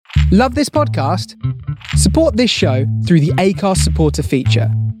Love this podcast? Support this show through the Acast supporter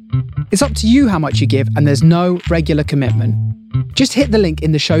feature. It's up to you how much you give, and there's no regular commitment. Just hit the link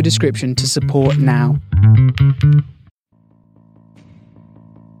in the show description to support now.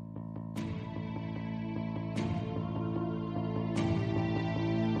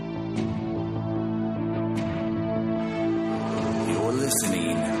 You're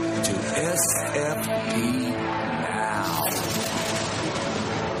listening to SFP Now.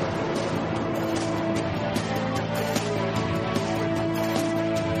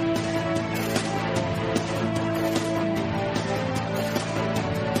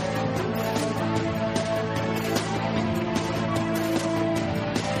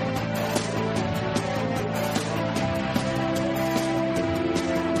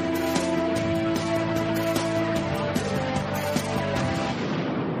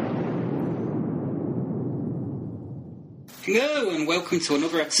 Hello and welcome to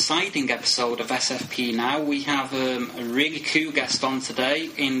another exciting episode of SFP Now. We have a really cool guest on today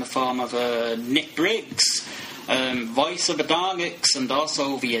in the form of Nick Briggs, voice of the Daleks and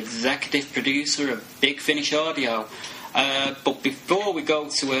also the executive producer of Big Finish Audio. But before we go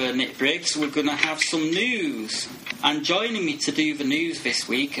to Nick Briggs, we're going to have some news. And joining me to do the news this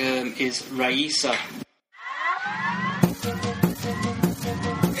week is Raisa.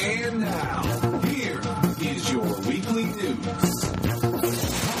 And now, here is your weekly news.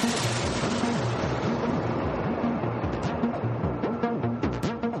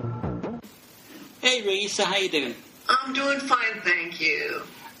 Hey Raisa, how you doing? I'm doing fine, thank you.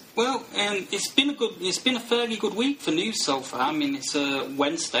 Well, it's been a fairly good week for news so far. I mean, it's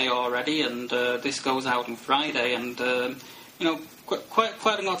Wednesday already, and this goes out on Friday, and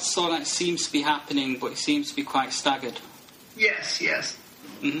quite a lot sort of seems to be happening, but it seems to be quite staggered. Yes.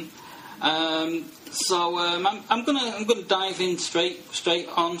 Mm-hmm. I'm gonna dive in straight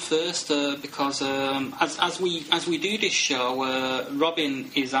on first because as we do this show, Robin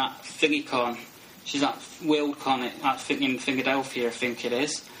is at PhillyCon. She's at WorldCon in Philadelphia, I think it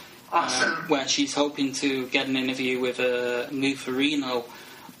is. Awesome. Where she's hoping to get an interview with Lou Ferrigno.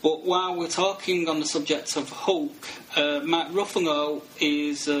 But while we're talking on the subject of Hulk, Matt Ruffalo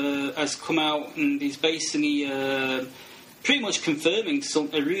has come out and he's basically pretty much confirming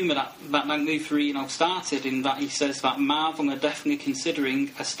a rumour that Lou Ferrigno started, in that he says that Marvel are definitely considering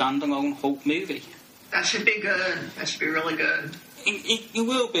a standalone Hulk movie. That should be good. That should be really good. It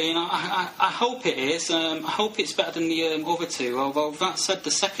will be, and I hope it is. I hope it's better than the other two. Although that said, the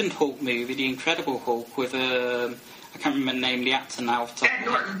second Hulk movie, The Incredible Hulk, with I can't remember the name of the actor now.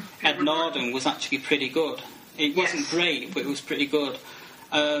 Ed Norton was actually pretty good. It wasn't great, but it was pretty good.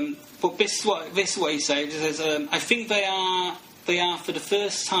 But this is what he says. He says, I think they are for the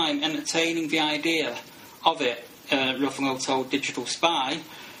first time entertaining the idea of it. Ruffalo told Digital Spy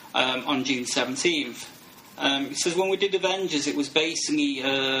on June 17th. He says, when we did Avengers, it was basically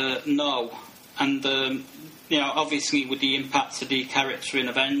no. And, obviously with the impact of the character in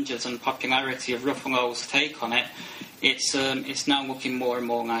Avengers and popularity of Ruffalo's take on it, it's now looking more and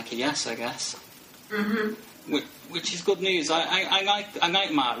more like a yes, I guess. Mm-hmm. Which is good news. I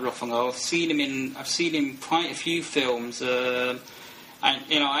like Mark Ruffalo. I've seen him in quite a few films. I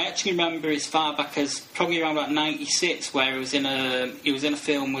actually remember as far back as probably around about '96, where he was in a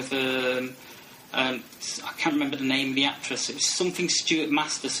film with I can't remember the name of the actress. It was something Stuart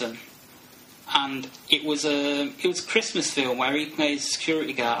Masterson, and it was a Christmas film where he plays a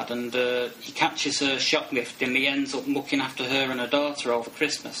security guard and he catches her shoplifting and he ends up looking after her and her daughter over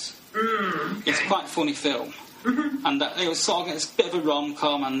Christmas. Okay. It's quite a funny film. Mm-hmm. And it was it's a bit of a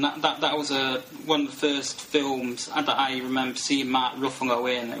rom-com, and that was one of the first films that I remember seeing Mark Ruffalo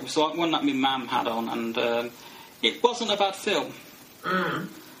in. It was like one that my mum had on, and it wasn't a bad film.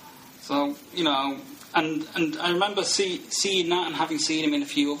 So, and I remember seeing that and having seen him in a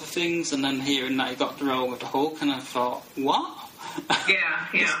few other things, and then hearing that he got the role of the Hulk, and I thought, what? Yeah.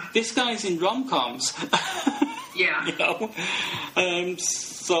 This guy's in rom-coms. Yeah.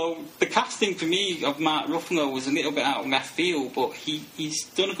 So the casting for me of Mark Ruffalo was a little bit out of left field, but he's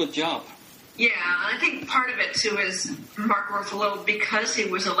done a good job. Yeah, I think part of it too is Mark Ruffalo, because he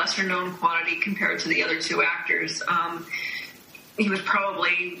was a lesser known quantity compared to the other two actors. He was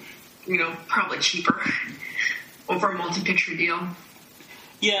probably cheaper over a multi-picture deal.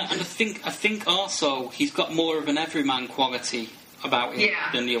 Yeah, and I think also he's got more of an everyman quality about him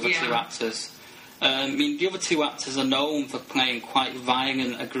than the other two actors. The other two actors are known for playing quite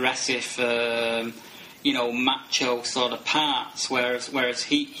violent, aggressive, macho sort of parts, whereas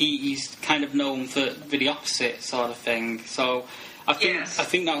he's kind of known for the opposite sort of thing. So I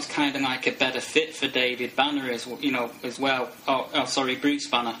think that was kind of like a better fit for David Banner as well. Bruce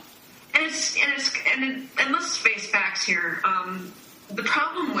Banner. And let's face facts here. The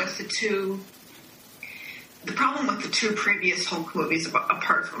problem with the two previous Hulk movies,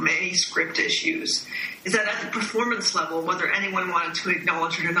 apart from any script issues, is that at the performance level, whether anyone wanted to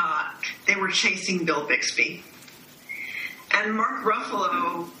acknowledge it or not, they were chasing Bill Bixby. And Mark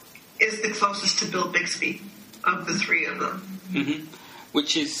Ruffalo is the closest to Bill Bixby of the three of them. Mm-hmm.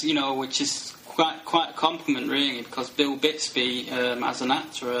 Which is quite a compliment, really, because Bill Bixby, as an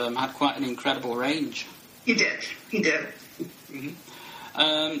actor, had quite an incredible range. He did. Mm-hmm.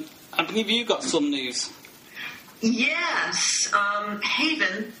 I believe you got some news. Yes.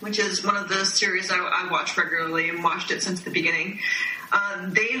 Haven, which is one of the series I watch regularly and watched it since the beginning,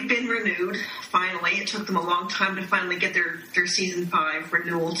 they've been renewed, finally. It took them a long time to finally get their Season 5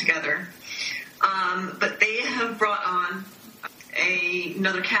 renewal together. But they have brought on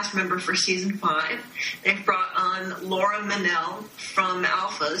another cast member for Season 5. They've brought on Laura Minnell from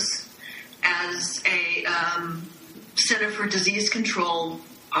Alphas as a Center for Disease Control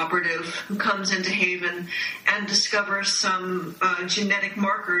operative who comes into Haven and discovers some genetic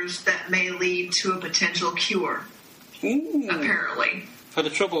markers that may lead to a potential cure. Ooh. Apparently. For the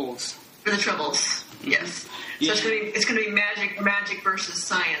Troubles. Yes. Yeah. So it's going to be magic versus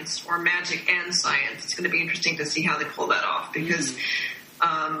science, or magic and science. It's going to be interesting to see how they pull that off, because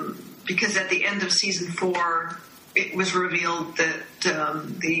at the end of Season 4, it was revealed that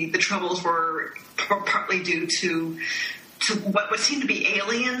the Troubles were partly due to what seem to be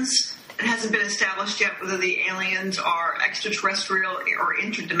aliens. It hasn't been established yet whether the aliens are extraterrestrial or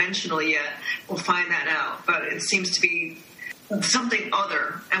interdimensional yet. We'll find that out. But it seems to be something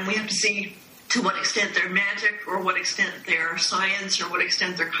other. And we have to see to what extent they're magic, or what extent they're science, or what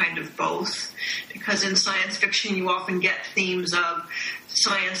extent they're kind of both. Because in science fiction, you often get themes of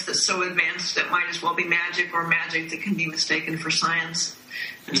science that's so advanced that might as well be magic, or magic that can be mistaken for science.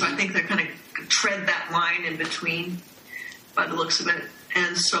 And so I think they're kind of tread that line in between, by the looks of it.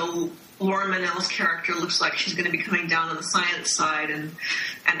 And so Laura Minnell's character looks like she's going to be coming down on the science side and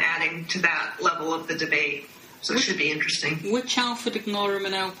adding to that level of the debate. So it should be interesting. Which Alpha did Laura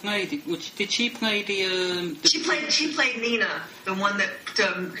Minnell play? Did she play the... She played Nina, the one that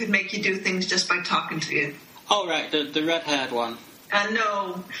could make you do things just by talking to you. Oh, right, the red-haired one.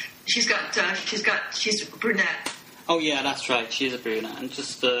 No, she's a brunette. Oh, yeah, that's right, she's a brunette. And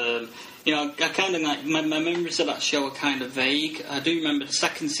just... I kind of like... My memories of that show are kind of vague. I do remember the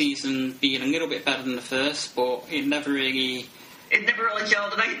second season being a little bit better than the first, but it never really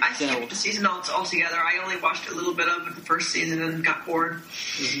gelled, and I skipped the season altogether. I only watched a little bit of it the first season and got bored.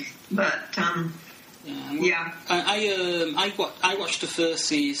 Mm-hmm. But, yeah. I watched the first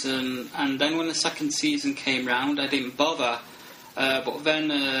season, and then when the second season came round, I didn't bother. But then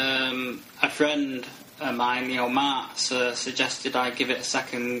a friend of mine, Matt, suggested I give it a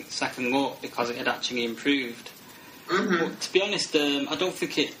second look because it had actually improved. Mm-hmm. But to be honest, I don't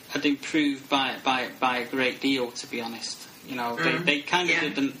think it had improved by a great deal. To be honest, they kind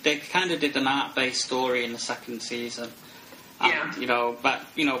of did an art-based story in the second season. And, but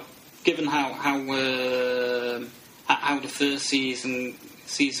given how the first season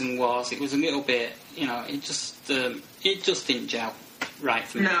was, it was a little bit, it just didn't gel right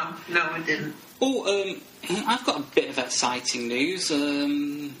for me. No, it didn't. Oh, I've got a bit of exciting news.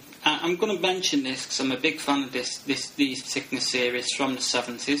 I'm going to mention this because I'm a big fan of these particular series from the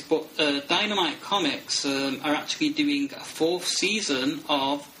 70s. But Dynamite Comics are actually doing a fourth season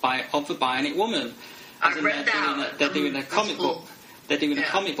of The Bionic Woman. I read that. They're doing a comic book. They're doing a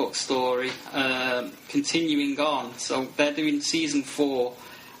comic book story, continuing on. So they're doing season 4.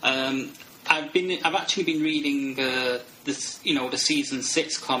 I've actually been reading the season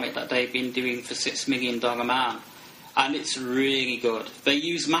 6 comic that they've been doing for $6 Million Man, and it's really good. They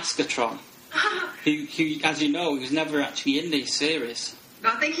use Maskatron, who, as you know, he was never actually in these series. No,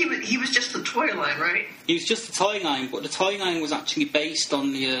 I think he was just the toy line, right? He was just the toy line, but the toy line was actually based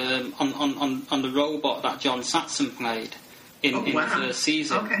on the on the robot that John Saxon played in the first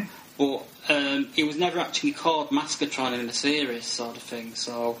season. Okay. But he was never actually called Maskatron in the series, sort of thing.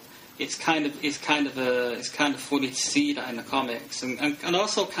 So it's kind of funny to see that in the comics, and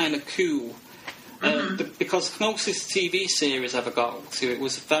also kind of cool. Because the closest TV series I ever got to it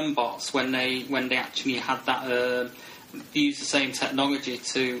was Fembots when they actually had that used the same technology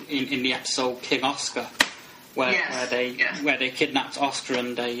in the episode King Oscar, where they kidnapped Oscar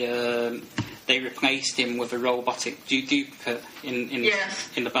and they replaced him with a robotic duplicate in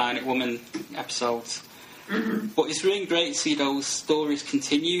the Bionic Woman episodes. Mm-hmm. But it's really great to see those stories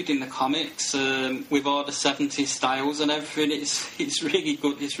continued in the comics with all the 70s styles and everything. It's really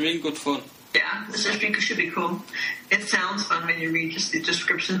good. It's really good fun. Yeah, this should be cool. It sounds fun when you read just the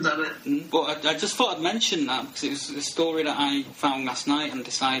descriptions of it. Well, I just thought I'd mention that because it was a story that I found last night and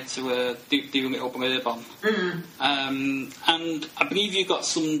decided to do a little blurb on. And I believe you got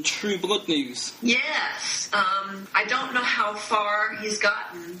some True Blood news. Yes. I don't know how far he's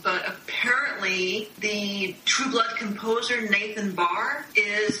gotten, but apparently the True Blood composer Nathan Barr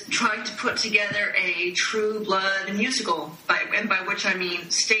is trying to put together a True Blood musical, and by which I mean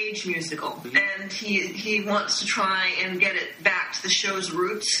stage musical. And he wants to try and get it back to the show's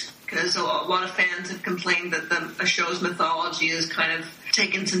roots, because a lot of fans have complained that the show's mythology is kind of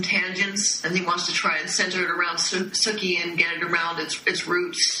taken some tangents, and he wants to try and center it around Suki and get it around its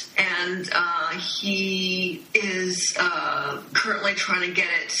roots. And he is currently trying to get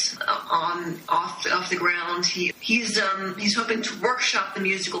it off the ground. He's hoping to workshop the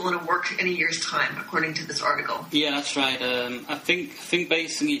musical in a year's time, according to this article. Yeah, that's right. I think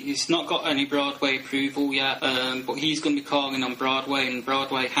basically he's not got any Broadway approval yet, but he's going to be calling on Broadway, and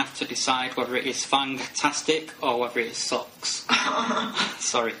Broadway have to decide whether it is fantastic or whether it sucks.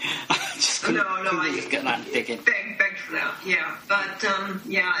 Sorry, I just couldn't get that digging. Begged for that, yeah. But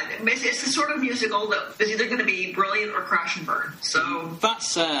it's the sort of musical that is either going to be brilliant or crash and burn. So that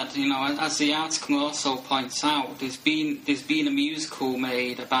said, as the article also points out, there's been a musical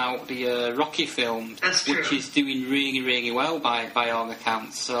made about the Rocky film, which is doing really, really well by all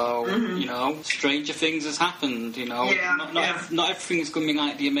accounts. So stranger things has happened. Not everything's going to be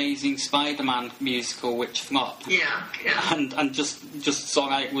like the Amazing Spider-Man musical, which flopped. Yeah. And just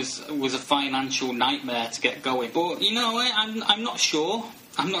sort of like was a financial nightmare to get going. But I'm not sure.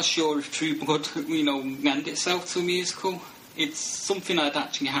 I'm not sure if True Blood lend itself to a musical. It's something I'd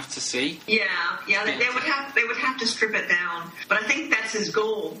actually have to see. Yeah, they would have to strip it down, but I think that's his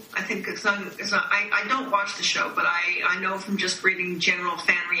goal. I think I don't watch the show, but I know from just reading general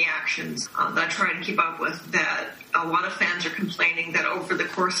fan reactions that I try to keep up with that a lot of fans are complaining that over the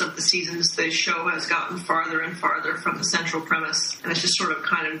course of the seasons, the show has gotten farther and farther from the central premise, and it's just sort of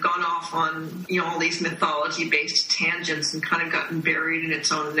kind of gone off on all these mythology-based tangents and kind of gotten buried in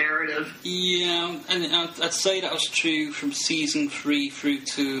its own narrative. Yeah, and I'd say that was true from season 3 through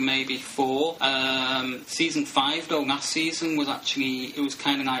to maybe 4. Season 5, though, last season was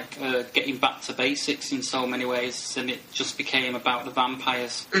kind of like getting back to basics in so many ways, and it just became about the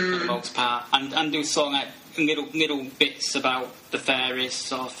vampires for the most part, and there was sort of like little bits about the fairies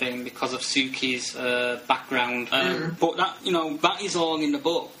sort of thing because of Suki's background, but that is all in the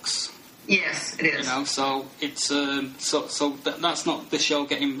books. Yes, it is. So it's that's not the show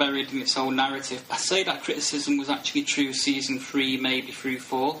getting buried in its own narrative. I say that criticism was actually true season 3, maybe through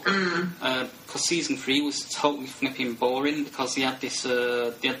 4, because season 3 was totally flipping boring because they had this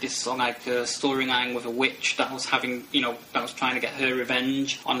sort of like storyline with a witch that was having that was trying to get her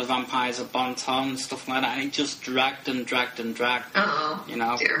revenge on the vampires of Bonton and stuff like that, and it just dragged and dragged and dragged.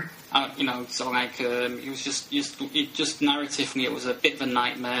 Dear. It was just narratively, it was a bit of a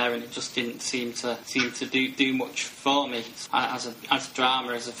nightmare, and it just didn't seem to do much for me as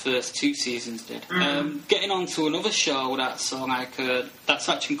drama as the first 2 seasons did. Getting on to another show that's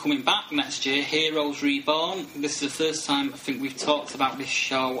actually coming back next year, Heroes Reborn. This is the first time I think we've talked about this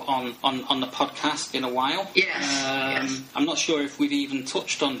show on the podcast in a while. Yes. I'm not sure if we've even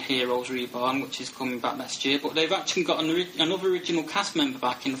touched on Heroes Reborn, which is coming back next year, but they've actually got another original cast member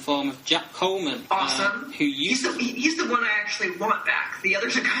back in the form of Jack Coleman. Awesome. He's the one I actually want back. The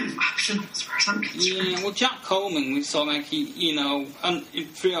others are kind of optional as far as I'm concerned. Yeah, well, Jack Coleman, we saw like and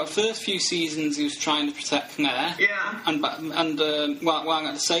throughout the first few seasons he was trying to protect Claire. Yeah. While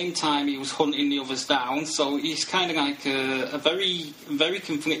at the same time he was hunting the others down, so he's kind of like a very, very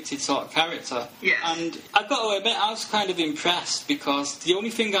conflicted sort of character. Yes. And I've got to admit, I was kind of impressed because the only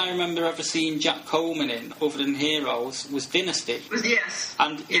thing I remember ever seeing Jack Coleman in, other than Heroes, was Dynasty. Yes.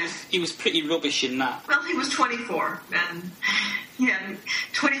 And he was pretty rubbish in that. Well, he was 24, and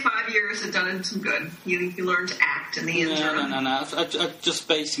 25 years had done him some good. He learned to act in the interim. No. I just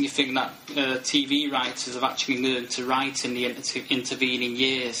basically think that TV writers have actually learned to write in the intervening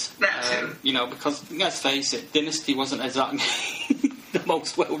years. That too. Because let's face it, Dynasty wasn't exactly the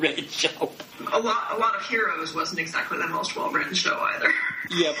most well-written show. A lot of Heroes wasn't exactly the most well-written show either.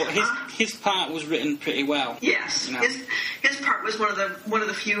 Yeah, but his part was written pretty well. Yes, his part was one of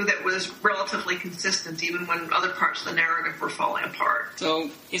the few that was relatively consistent, even when other parts of the narrative were falling apart. So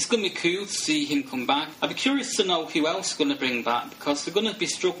it's going to be cool to see him come back. I'd be curious to know who else is going to bring back, because they're going to be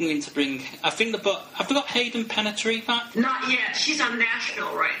struggling to bring. Have they got Hayden Panettiere back? Not yet. She's on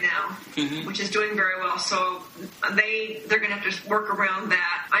Nashville right now, which is doing very well. So they're going to have to work around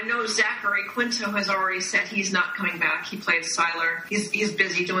that. I know Zachary Quinto has already said he's not coming back. He played Siler. He's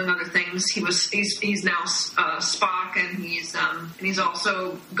busy doing other things. He's now Spock, and he's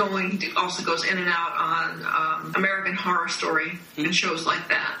also goes in and out on American Horror Story and shows like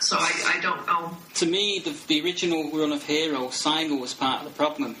that. So I don't know. To me, the original run of Heroes, Singer was part of the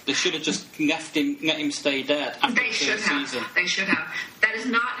problem. They should have just let him stay dead after the first season. They should have. That is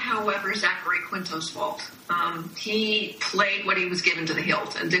not, however, Zachary Quinto's fault. He played what he was given to the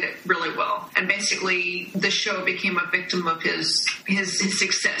hilt and did it really well. And basically, the show became a victim of his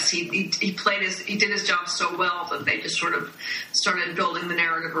success. He did his job so well that they just sort of started building the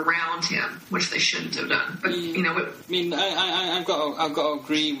narrative around him, which they shouldn't have done. But I've got to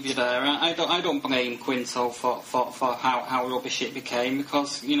agree with you there. I don't blame Quinto for how rubbish it became,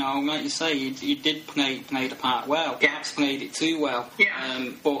 because like you say, he did play the part well. Perhaps played it too well. Yeah.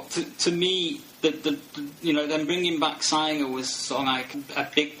 But to me, them bringing back Singer was sort of like a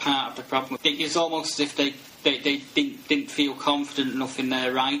big part of the problem. It's almost as if they didn't feel confident enough in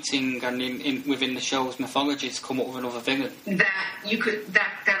their writing and within the show's mythology to come up with another villain.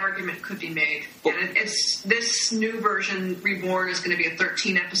 That argument could be made. But, and it's this new version, Reborn, is going to be a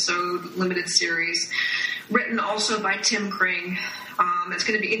 13-episode limited series, written also by Tim Kring. It's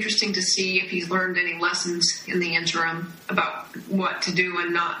going to be interesting to see if he's learned any lessons in the interim about what to do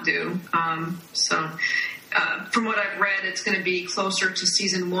and not do. From what I've read, it's going to be closer to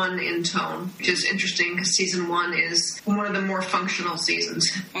season 1 in tone, which is interesting because season 1 is one of the more functional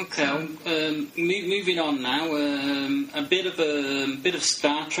seasons. Okay, moving on now. A bit of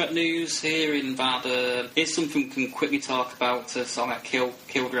Star Trek news here. In that, here's something we can quickly talk about to sort of kill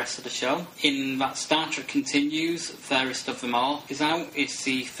the rest of the show. In that, Star Trek Continues, Fairest of Them All is out. It's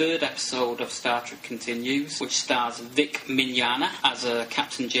the 3rd episode of Star Trek Continues, which stars Vic Mignogna as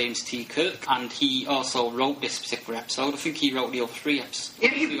Captain James T. Kirk, and he also wrote this particular episode. I think he wrote the other 3 episodes. Yeah,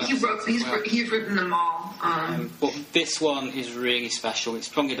 he's written them all. But this one is really special. It's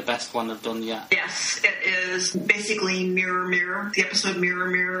probably the best one I've done yet. Yes, it is basically Mirror Mirror. The episode Mirror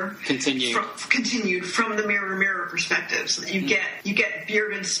Mirror continued from the Mirror Mirror perspective. So that you get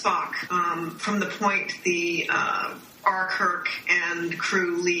bearded Spock from the point the R. Kirk and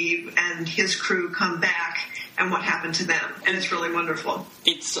crew leave, and his crew come back, and what happened to them, and it's really wonderful.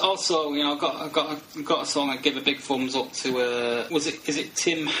 It's also, I've got a song I give a big thumbs up to. Is it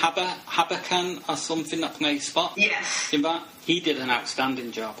Tim Habakan or something that plays Spock? Yes. In that, he did an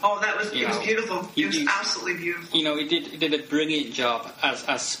outstanding job. Oh, it was beautiful. It was absolutely beautiful. He did a brilliant job as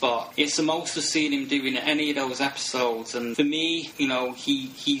Spock. It's the most I've seen him doing any of those episodes, and for me,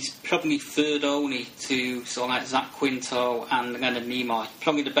 he's probably third only to sort of like Zach Quinto and Leonard Nimoy.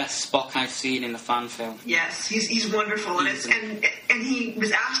 Probably the best Spock I've seen in a fan film. Yes, he's wonderful, and he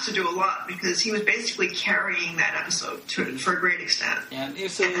was asked to do a lot because he was basically carrying that episode for a great extent. Yeah,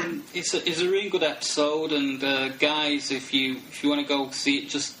 it's a really good episode, and guys, if you want to go see it,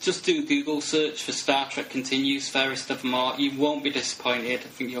 just do a Google search for Star Trek Continues, Fairest of Them All. You won't be disappointed. I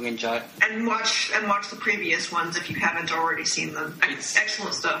think you'll enjoy it. And watch the previous ones if you haven't already seen them. It's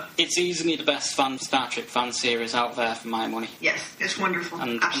excellent stuff. It's easily the best Star Trek fan series out there for my money. Yes, it's wonderful.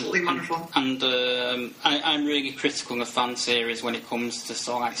 Absolutely wonderful. And I'm really critical of fan series when it comes to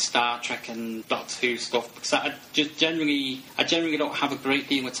sort of like Star Trek and Doctor Who stuff, because I generally don't have a great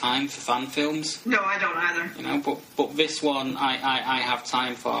deal of time for fan films. No, I don't either. But this one I have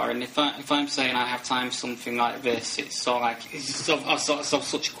time for, and if I'm saying I have time for something like this, it's sort of like it's of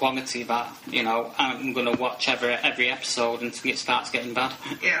such quality that I'm going to watch every episode until it starts getting bad.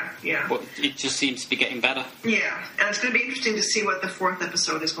 Yeah. But it just seems to be getting better. Yeah, and it's going to be interesting to see what the 4th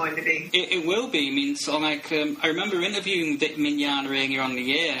episode is going to be. It will be. I mean, sort of like I remember interviewing Vic Mignogna earlier on the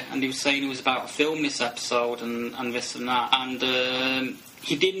year, and he was saying he was about to film this episode and this and that, and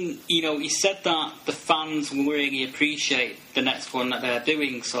he didn't, he said that the fans will really appreciate the next one that they're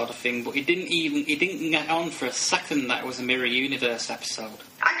doing, sort of thing, but he didn't get on for a second that it was a Mirror Universe episode.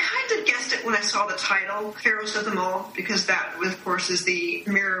 I kind of guessed it when I saw the title, Fairest of Them All, because that, of course, is the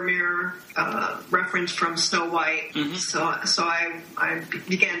Mirror Mirror reference from Snow White. Mm-hmm. So I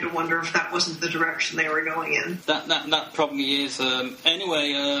began to wonder if that wasn't the direction they were going in. That probably is.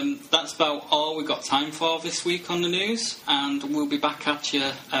 Anyway, that's about all we got time for this week on the news, and we'll be back at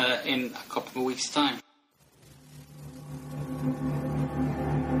you in a couple of weeks' time.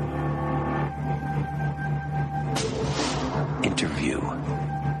 Interview.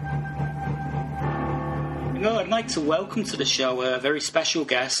 I'd like to welcome to the show a very special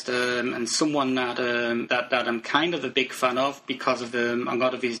guest and someone that I'm kind of a big fan of because of a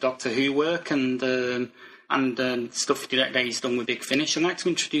lot of his Doctor Who work and stuff that he's done with Big Finish. I'd like to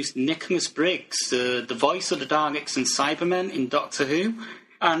introduce Nicholas Briggs, the voice of the Daleks and Cybermen in Doctor Who.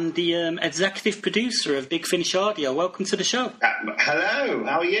 and the executive producer of Big Finish Audio. Welcome to the show. Hello,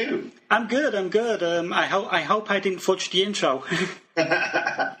 how are you? I'm good. I hope I didn't fudge the intro.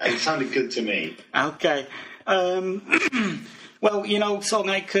 It sounded good to me. Okay. Well, you've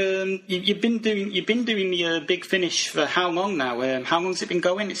been doing the Big Finish for how long now? How long's it been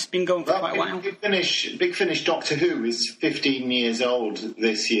going? It's been going for quite a while. Big Finish Doctor Who is 15 years old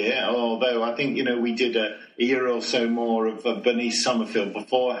this year, although I think, we did a year or so more of Bernice Summerfield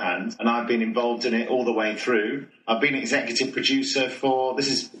beforehand, and I've been involved in it all the way through. I've been executive producer for,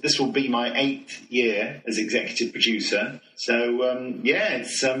 this will be my 8th year as executive producer. So,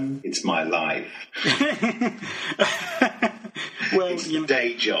 it's my life. Well, it's a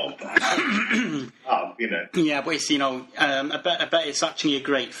day job. Yeah, but it's, I bet it's actually a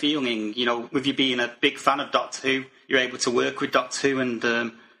great feeling, with you being a big fan of Doctor Who, you're able to work with Doctor Who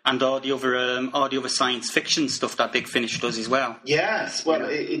and all the other science fiction stuff that Big Finish does as well. Yes, well,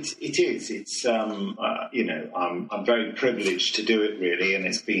 it is. It's I'm very privileged to do it, really, and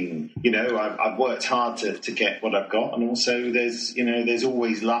it's been, I've worked hard to get what I've got, and also there's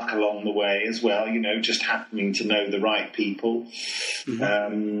always luck along the way as well. Just happening to know the right people.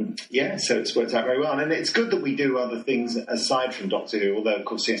 Mm-hmm. So it's worked out very well, and it's good that we do other things aside from Doctor Who. Although, of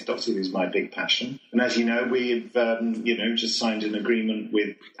course, yes, Doctor Who is my big passion, and as you know, we've just signed an agreement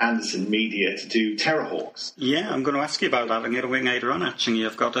with Anderson Media to do Terrorhawks. Yeah, I'm going to ask you about that later on. Actually,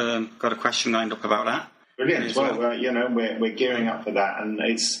 I've got a question lined up about that. Brilliant. Well, we're gearing up for that, and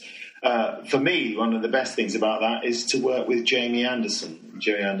it's for me one of the best things about that is to work with Jerry Anderson,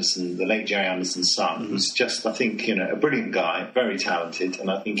 the late Jerry Anderson's son, who's just, I think, a brilliant guy, very talented, and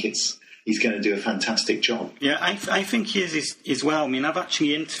I think he's going to do a fantastic job. Yeah, I think he is as well. I mean, I've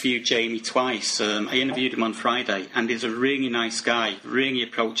actually interviewed Jamie twice. I interviewed him on Friday, and he's a really nice guy, really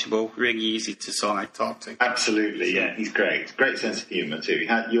approachable, really easy to talk to. Absolutely, yeah, he's great. Great sense of humour too.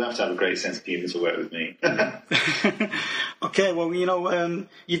 You have to have a great sense of humour to work with me. Okay, well,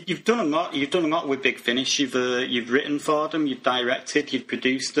 you've done a lot. You've done a lot with Big Finish. You've written for them, you've directed, you've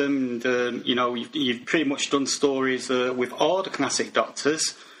produced them, and you've pretty much done stories with all the classic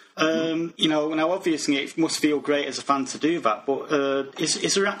Doctors. Now obviously it must feel great as a fan to do that, but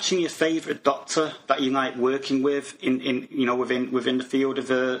is there actually a favourite Doctor that you like working with within the field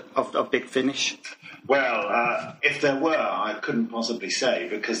of Big Finish? Well, if there were, I couldn't possibly say,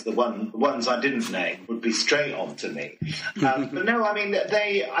 because the ones I didn't name would be straight on to me. But no, I mean,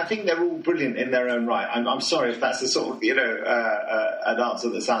 I think they're all brilliant in their own right. I'm sorry if that's a sort of, an answer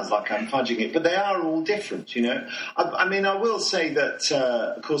that sounds like I'm fudging it, but they are all different, I mean, I will say that,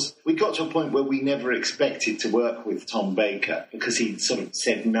 of course, we got to a point where we never expected to work with Tom Baker, because he'd sort of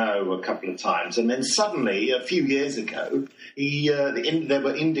said no a couple of times, and then suddenly, a few years ago, there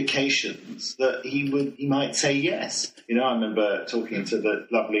were indications that he might say yes. I remember talking to the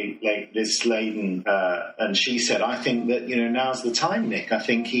lovely late Liz Sladen, and she said, "I think that now's the time, Nick. I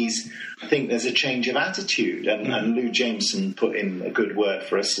think there's a change of attitude." And Lou Jameson put in a good word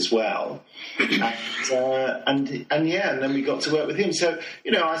for us as well. And then we got to work with him. So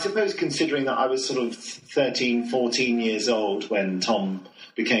I suppose, considering that I was sort of 13, 14 years old when Tom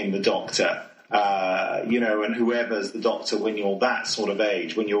became the Doctor. And whoever's the Doctor when you're that sort of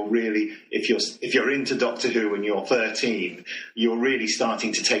age, when you're really, if you're into Doctor Who when you're 13, you're really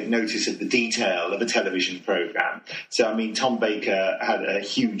starting to take notice of the detail of a television programme. So, I mean, Tom Baker had a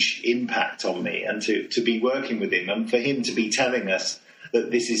huge impact on me, and to be working with him, and for him to be telling us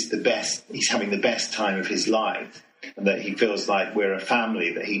that this is the best, he's having the best time of his life, and that he feels like we're a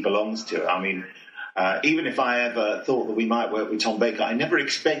family that he belongs to. I mean, even if I ever thought that we might work with Tom Baker, I never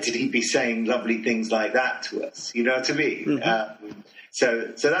expected he'd be saying lovely things like that to us. You know what I mean? Mm-hmm.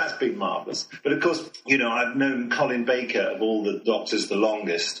 So that's been marvellous. But of course, I've known Colin Baker of all the Doctors the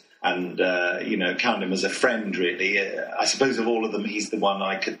longest, and count him as a friend, really. I suppose of all of them, he's the one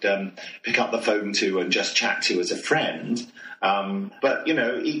I could pick up the phone to and just chat to as a friend. But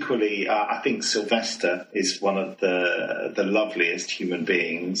equally, I think Sylvester is one of the loveliest human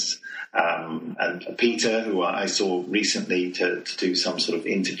beings. And Peter, who I saw recently to do some sort of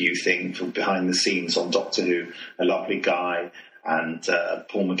interview thing from behind the scenes on Doctor Who, a lovely guy. And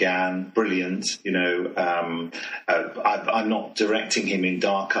Paul McGann, brilliant. I'm not directing him in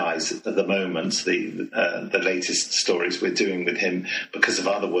Dark Eyes at the moment, the latest stories we're doing with him, because of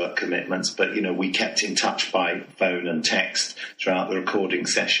other work commitments. But we kept in touch by phone and text throughout the recording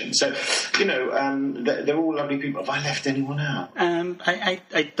session. So they're all lovely people. Have I left anyone out?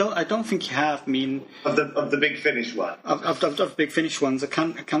 I don't think you have. I mean, of the Big Finish one. Of the Big Finish ones, I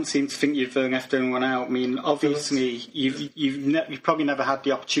can't seem to think you've left anyone out. I mean, obviously you've you've probably never had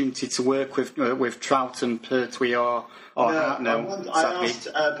the opportunity to work with Troughton, Pertwee, or Hartnell. I asked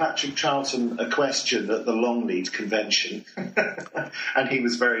Patrick Troughton a question at the Longleat convention, and he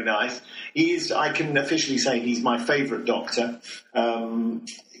was very nice. I can officially say he's my favourite Doctor.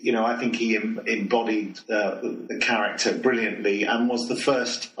 I think he embodied the character brilliantly and was the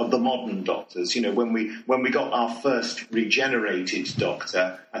first of the modern Doctors. When we got our first regenerated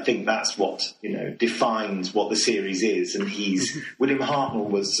Doctor, I think that's what defines what the series is. And William Hartnell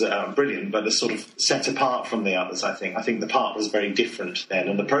was brilliant, but sort of set apart from the others. I think the part was very different then,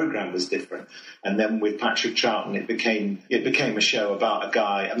 and the programme was different. And then with Patrick Troughton, it became a show about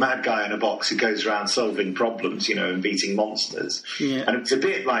a mad guy in a box who goes around solving problems, and beating monsters. Yeah. And it was a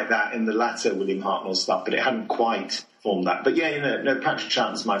bit like that in the latter William Hartnell stuff, but it hadn't quite formed that. But Patrick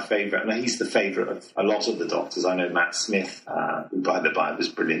Troughton's my favourite, and he's the favourite of a lot of the Doctors. I know Matt Smith, who by the by was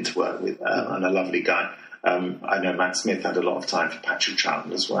brilliant to work with, and a lovely guy. I know Matt Smith had a lot of time for Patrick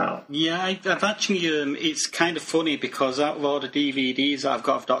Troughton as well. Yeah, I've actually, it's kind of funny because out of all the DVDs that I've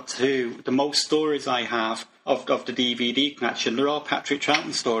got of Doctor Who, the most stories I have of the DVD collection, they're all Patrick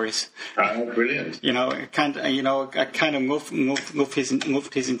Troughton stories. Oh, brilliant! I kind of loved his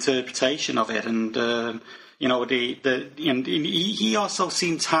interpretation of it, and he also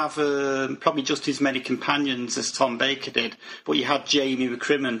seemed to have probably just as many companions as Tom Baker did, but you had Jamie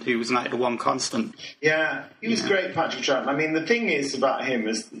McCrimmon, who was like the one constant. Yeah, he was great, Patrick Troughton. I mean, the thing is about him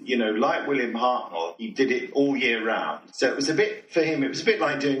is, like William Hartnell, he did it all year round. So it was a bit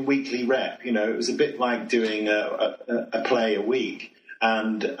like doing weekly rep. It was a bit like doing a play a week,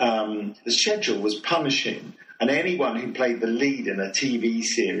 and the schedule was punishing. And anyone who played the lead in a TV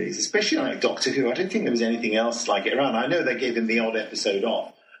series, especially like Doctor Who, I don't think there was anything else like it around. I know they gave him the odd episode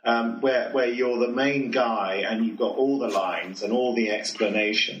off, where you're the main guy and you've got all the lines and all the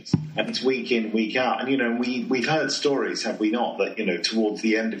explanations, and it's week in, week out. And, we've heard stories, have we not, that, towards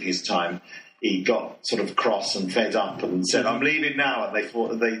the end of his time, he got sort of cross and fed up and said, "I'm leaving now," and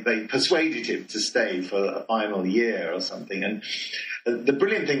they persuaded him to stay for a final year or something. And the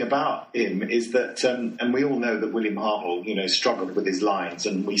brilliant thing about him is that, and we all know that William Hartnell, struggled with his lines,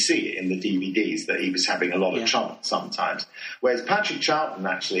 and we see it in the DVDs that he was having a lot of trouble sometimes. Whereas Patrick Troughton,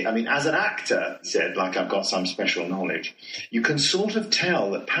 actually, I mean, as an actor, said, I've got some special knowledge. You can sort of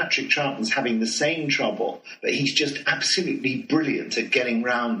tell that Patrick Troughton's having the same trouble, but he's just absolutely brilliant at getting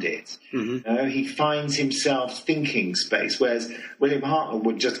round it. Mm-hmm. He finds himself thinking space, whereas William Hartnell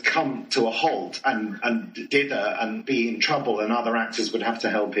would just come to a halt and dither and be in trouble, and other actors would have to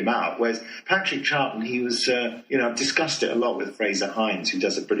help him out. Whereas Patrick Troughton, he was, I've discussed it a lot with Fraser Hines, who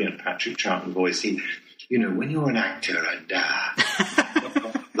does a brilliant Patrick Troughton voice. He, when you're an actor and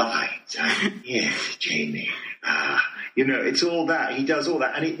lines, yes, Jamie, it's all that. He does all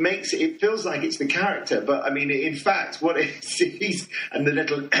that, and it feels like it's the character, but I mean, in fact, what he's and the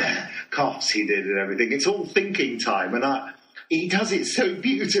little coughs he did and everything, it's all thinking time, and he does it so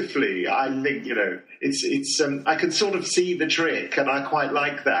beautifully. I think, it's I can sort of see the trick, and I quite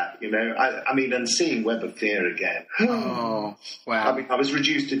like that, I mean, and seeing Web of Fear again. Oh, wow. I mean, I was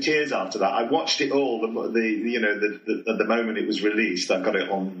reduced to tears after that. I watched it all, the moment it was released. I've got it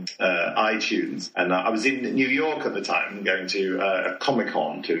on iTunes, and I was in New York at the time, going to a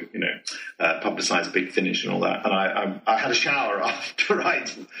Comic-Con to, publicise Big Finish and all that. And I had a shower after I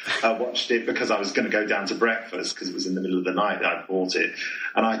watched it, because I was going to go down to breakfast, because it was in the middle of the night that I bought it.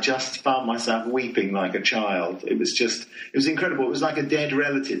 And I just found myself weeping like a child. It was incredible. It was like a dead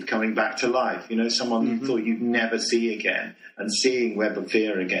relative coming back to life, someone you thought you'd never see again, and seeing Web of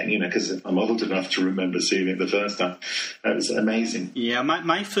Fear again, because I'm old enough to remember seeing it the first time. It was amazing. Yeah,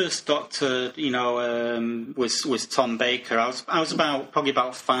 my first Doctor, was Tom Baker. I was probably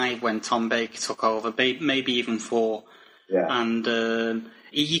about 5 when Tom Baker took over, maybe even 4. Yeah. And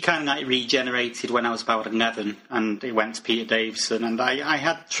he kind of regenerated when I was about 11, and he went to Peter Davison, and I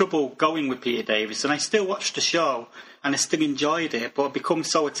had trouble going with Peter Davison. I still watched the show, and I still enjoyed it, but I've become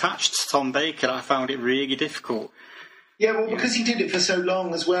so attached to Tom Baker that I found it really difficult. Yeah, well, because he did it for so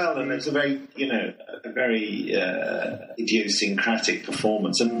long as well, and it was a very idiosyncratic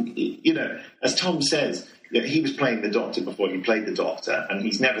performance. And, as Tom says, he was playing the Doctor before he played the Doctor, and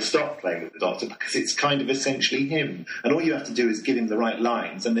he's never stopped playing with the Doctor, because it's kind of essentially him. And all you have to do is give him the right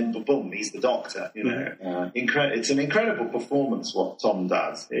lines, and then boom, he's the Doctor. It's an incredible performance what Tom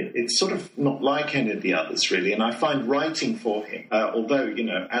does. It's sort of not like any of the others, really. And I find writing for him, although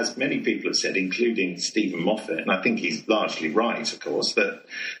as many people have said, including Stephen Moffat, and I think he's largely right, of course, that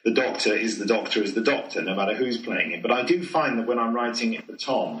the Doctor is the Doctor is the Doctor, no matter who's playing him. But I do find that when I'm writing it for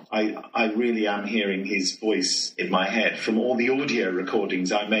Tom, I really am hearing his voice in my head from all the audio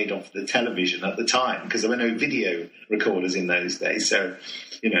recordings I made off the television at the time, because there were no video recorders in those days. So,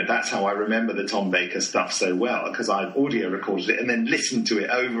 that's how I remember the Tom Baker stuff so well, because I audio recorded it and then listened to it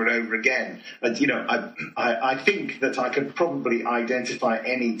over and over again. And, I think that I could probably identify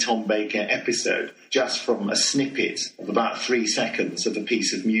any Tom Baker episode just from a snippet of about 3 seconds of a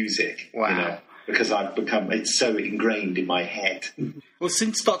piece of music. Wow. Because it's so ingrained in my head. Well,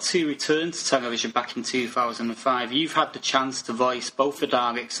 since Doctor Who returned to television back in 2005, you've had the chance to voice both the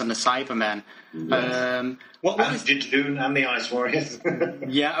Daleks and the Cybermen. Yes. What was Jitoon and the Ice Warriors?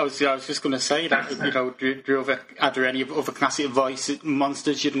 Yeah, I was just going to say that. Are there any other classic voice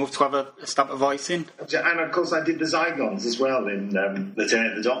monsters you'd love to have a stab at voicing? And of course, I did the Zygons as well in The Day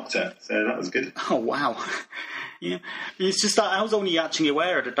of the Doctor, so that was good. Oh wow! Yeah, it's just that I was only actually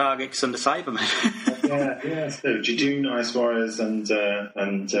aware of the Daleks and the Cybermen. yeah. So Jitoon, Ice Warriors, and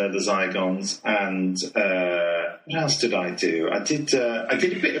the Zygons, and what else did I do? I did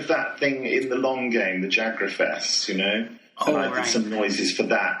a bit of that thing in the long game, the Jagrafest, and I did some noises for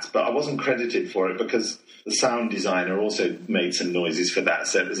that, but I wasn't credited for it because the sound designer also made some noises for that,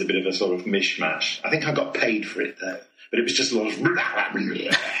 so it was a bit of a sort of mishmash. I think I got paid for it though, but it was just a lot of.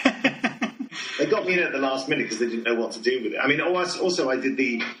 They got me in at the last minute because they didn't know what to do with it. I mean, also I did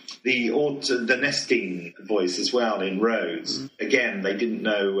the Nestine voice as well in Rose. Mm-hmm. Again, they didn't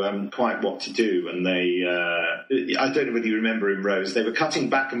know quite what to do, and they I don't know whether you remember in Rose, they were cutting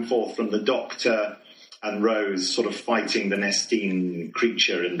back and forth from the Doctor and Rose sort of fighting the Nestine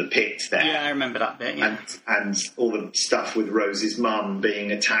creature in the pit there. Yeah, I remember that bit, yeah. And all the stuff with Rose's mum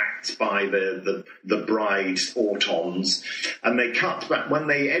being attacked by the bride's autons. And they cut back, when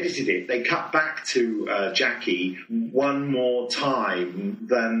they edited it, they cut back to Jackie one more time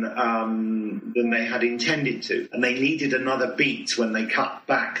than they had intended to. And they needed another beat when they cut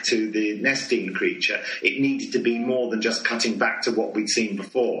back to the Nestine creature. It needed to be more than just cutting back to what we'd seen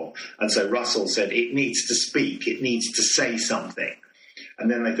before. And so Russell said, it needs to speak, it needs to say something. And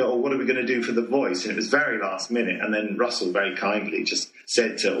then they thought, what are we going to do for the voice? And it was very last minute. And then Russell very kindly just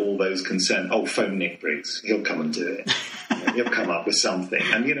said to all those concerned, phone Nick Briggs. He'll come and do it. He'll come up with something.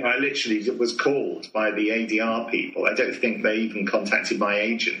 And, I literally was called by the ADR people. I don't think they even contacted my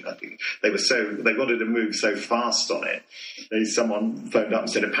agent. I think they wanted to move so fast on it. Someone phoned up and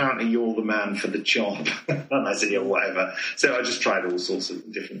said, apparently you're the man for the job. And I said, yeah, whatever. So I just tried all sorts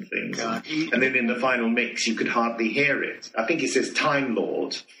of different things. And then in the final mix, you could hardly hear it. I think it says Time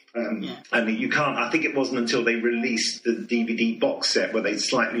Lord. And you can't. I think it wasn't until they released the DVD box set where they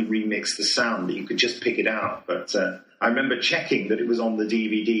slightly remixed the sound that you could just pick it out. But I remember checking that it was on the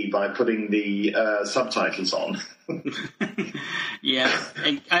DVD by putting the subtitles on. Yeah,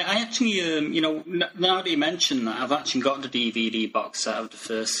 I actually, now that you mention that, I've actually got the DVD box set of the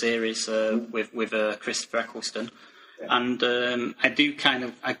first series with Christopher Eccleston. And I do kind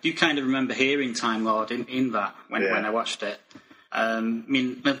of remember hearing Time Lord in that when I watched it.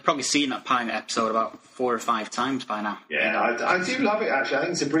 I've probably seen that pilot episode about 4 or 5 times by now. Yeah, I do love it, actually. I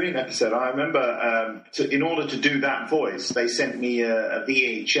think it's a brilliant episode. I remember, in order to do that voice, they sent me a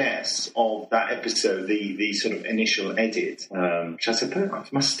VHS of that episode, the sort of initial edit, which I suppose I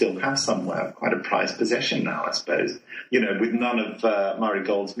must still have somewhere. Quite a prized possession now, I suppose. With none of Murray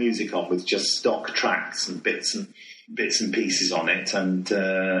Gold's music on, with just stock tracks and bits and pieces on it, and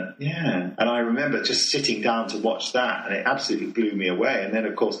I remember just sitting down to watch that, and it absolutely blew me away. And then,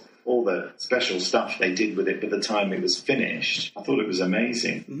 of course, all the special stuff they did with it by the time it was finished, I thought it was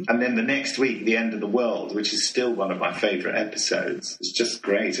amazing. Mm-hmm. And then the next week, The End of the World, which is still one of my favourite episodes, it's just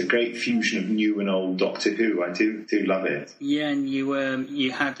great. A great fusion of new and old Doctor Who. I do love it. Yeah, and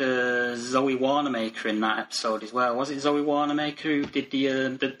you had Zoe Wanamaker in that episode as well. Was it Zoe Wanamaker who did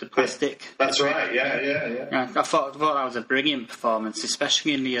the plastic? That's right. Yeah. I thought that was a brilliant performance,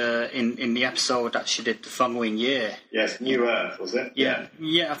 especially in the episode that she did the following year. Yes, New Earth, was it? Yeah,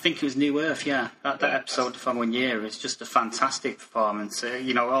 I think it was New Earth, yeah. That episode the following year was just a fantastic performance.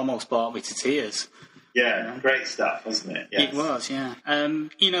 Almost brought me to tears. Yeah, great stuff, wasn't it? Yes. It was, yeah.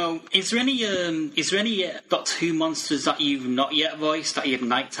 Is there any Doctor Who monsters that you've not yet voiced that you'd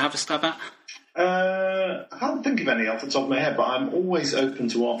like to have a stab at? I can't think of any off the top of my head, but I'm always open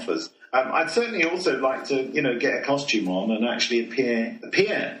to offers. I'd certainly also like to, get a costume on and actually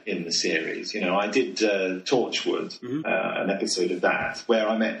appear in the series. I did Torchwood, an episode of that, where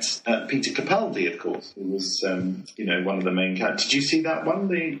I met Peter Capaldi, of course, who was, one of the main characters. Did you see that one,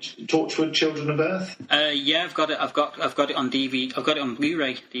 the Torchwood Children of Earth? Yeah, I've got it. I've got it on DVD. I've got it on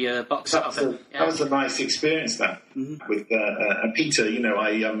Blu-ray. The box set of it. That was a nice experience. That with Peter.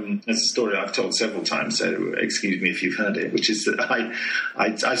 It's a story I've told several times, so excuse me if you've heard it. Which is that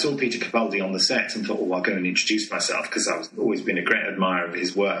I saw Peter Capaldi on the set and thought, oh, I'll go and introduce myself, because I've always been a great admirer of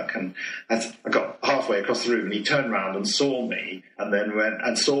his work. And as I got halfway across the room, and he turned around and saw me, and then went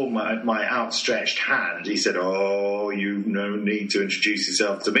and saw my outstretched hand. He said, "Oh, you've no need to introduce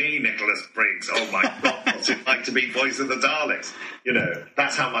yourself to me, Nicholas Briggs. Oh my God, what's it like to be voice of the Daleks?" You know,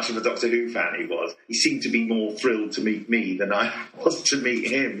 that's how much of a Doctor Who fan he was. He seemed to be more thrilled to meet me than I was to meet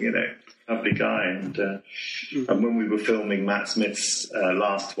him, you know. Lovely guy. And when we were filming Matt Smith's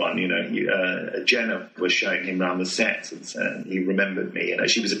last one, you know, Jenna was showing him around the set, and he remembered me, and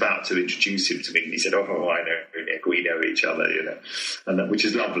she was about to introduce him to me, and he said, "Oh, I know Nick, we know each other," you know, and which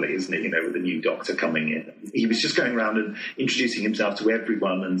is lovely, isn't it? You know, with the new Doctor coming in, he was just going around and introducing himself to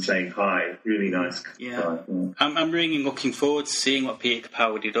everyone and saying hi. Really nice. Yeah, I'm really looking forward to seeing what Peter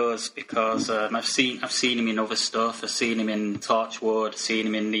Capaldi does, because I've seen him in other stuff. I've seen him in Torchwood. I've seen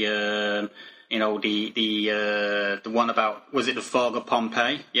him in the the one about, was it the Fog of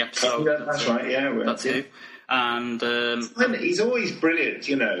Pompeii? The episode. Yeah, that's right. Yeah, that's it. And he's always brilliant,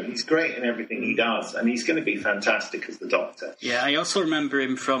 you know. He's great in everything he does, and he's going to be fantastic as the Doctor. Yeah, I also remember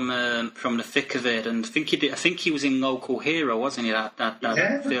him from the thick of it, and I think he was in Local Hero, wasn't he?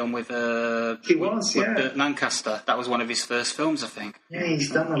 That film with he was, with Burt Lancaster. That was one of his first films, I think. Yeah, he's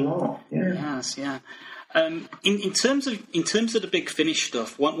done a lot. Yeah. Yes, yeah. In terms of the Big Finish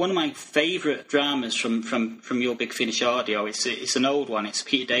stuff, one of my favourite dramas from your Big Finish audio, it's an old one. It's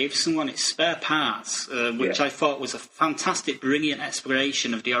Peter Davison one. It's Spare Parts, which I thought was a fantastic, brilliant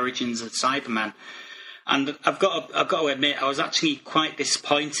exploration of the origins of Cybermen. And I've got to admit, I was actually quite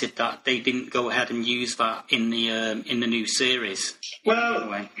disappointed that they didn't go ahead and use that in the new series. Well.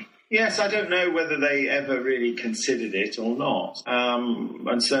 Anyway. Yes, I don't know whether they ever really considered it or not.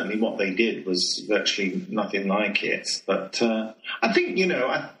 And certainly what they did was virtually nothing like it. But I think, you know,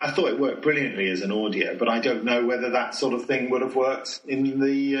 I thought it worked brilliantly as an audio, but I don't know whether that sort of thing would have worked in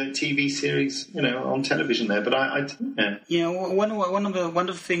the TV series, you know, on television there. But I yeah. You know, one of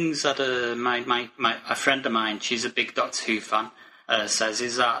the things that a friend of mine, she's a big Doctor Who fan, says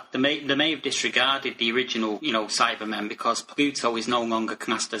is that they may have disregarded the original, you know, Cybermen, because Pluto is no longer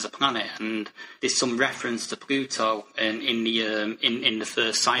classed as a planet, and there's some reference to Pluto in the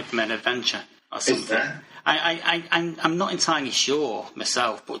first Cybermen adventure or something. Is there? I'm not entirely sure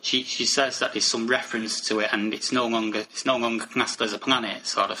myself, but she says that there's some reference to it, and it's no longer classed as a planet,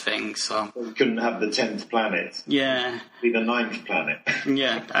 sort of thing. So we couldn't have the 10th planet. Yeah, be the 9th planet.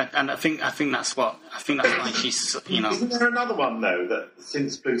 Yeah, and I think that's why she's, you know. Isn't there another one though that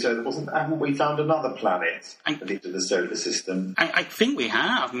since Pluto haven't we found another planet into the solar system? I think we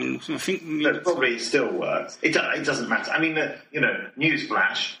have. I mean, but probably it still works. It doesn't matter. I mean, you know,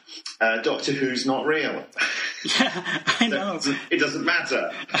 newsflash. Doctor Who's not real. Yeah, I know. It doesn't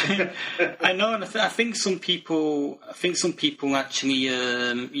matter. I know, and I think some people actually,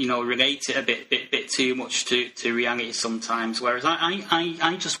 you know, relate it a bit too much to reality sometimes. Whereas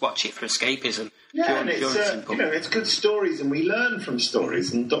I just watch it for escapism. Yeah, and it's you know, it's good stories, and we learn from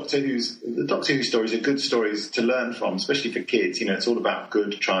stories. And the Doctor Who stories are good stories to learn from, especially for kids. You know, it's all about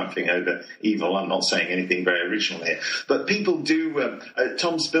good triumphing over evil. I'm not saying anything very original here, but people do.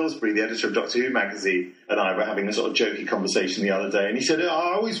 Tom Spilsbury, the editor of Doctor Who magazine, and I were having a sort of jokey conversation the other day, and he said, "I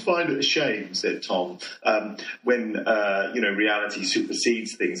always find it a shame," said Tom, when you know, reality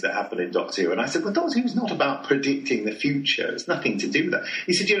supersedes things that happen in Doctor Who. And I said, "Well, Doctor Who's not about predicting the future. It's nothing to do with that."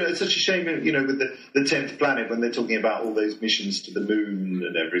 He said, "You know, it's such a shame, you know, with the 10th planet, when they're talking about all those missions to the moon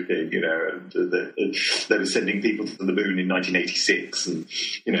and everything, you know, and they were sending people to the moon in 1986, and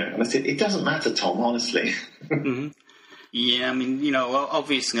you know." And I said, "It doesn't matter, Tom, honestly." Mm-hmm. Yeah, I mean, you know,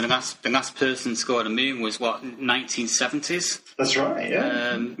 obviously the last person to go on the moon was, 1970s? That's right,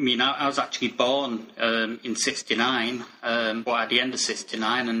 yeah. I mean, I was actually born in 69, but at the end of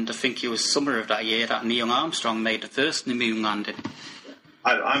 69, and I think it was summer of that year that Neil Armstrong made the first moon landing.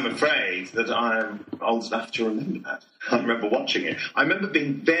 I'm afraid that I'm old enough to remember that. I remember watching it. I remember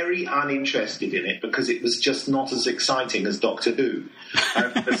being very uninterested in it because it was just not as exciting as Doctor Who.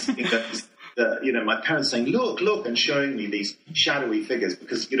 You know, my parents saying, look, and showing me these shadowy figures,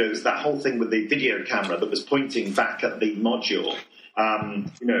 because, you know, it was that whole thing with the video camera that was pointing back at the module.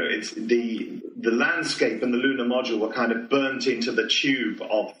 You know, it's the landscape and the lunar module were kind of burnt into the tube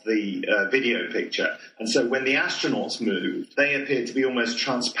of the video picture. And so when the astronauts moved, they appeared to be almost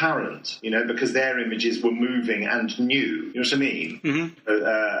transparent, you know, because their images were moving and new. You know what I mean?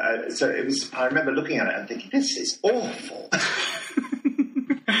 Mm-hmm. So it was, I remember looking at it and thinking, this is awful.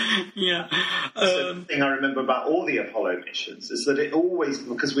 Yeah. So the thing I remember about all the Apollo missions is that it always,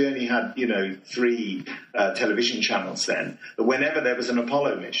 because we only had, 3 television channels then, that whenever there was an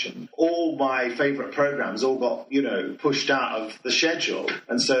Apollo mission, all my favourite programmes all got, pushed out of the schedule.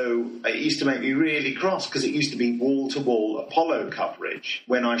 And so it used to make me really cross because it used to be wall-to-wall Apollo coverage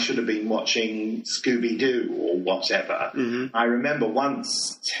when I should have been watching Scooby-Doo or whatever. Mm-hmm. I remember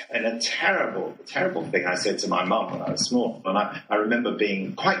once, in a terrible thing I said to my mum when I was small, and I remember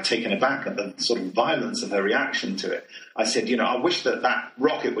being quite taken aback at the sort of violence of her reaction to it. I said, I wish that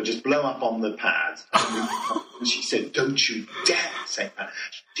rocket would just blow up on the pad. And she said, don't you dare say that.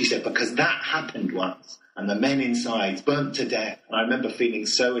 She said, because that happened once. And the men inside burnt to death. And I remember feeling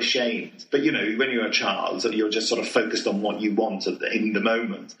so ashamed. But, when you're a child, you're just sort of focused on what you want in the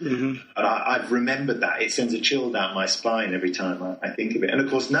moment. Mm-hmm. And I've remembered that. It sends a chill down my spine every time I think of it. And, of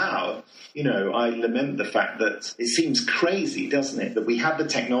course, now, I lament the fact that it seems crazy, doesn't it, that we have the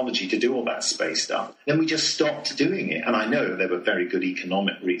technology to do all that space stuff. Then we just stopped doing it. And I know there were very good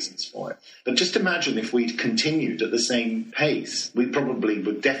economic reasons for it. But just imagine if we'd continued at the same pace. We probably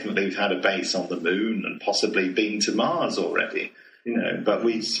would definitely have had a base on the moon and possibly been to Mars already, but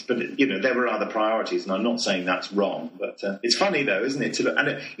there were other priorities, and I'm not saying that's wrong, but it's funny though, isn't it?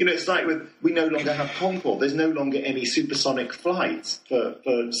 It's like we no longer have Concorde. There's no longer any supersonic flights for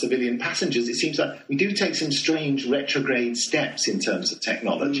civilian passengers. It seems like we do take some strange retrograde steps in terms of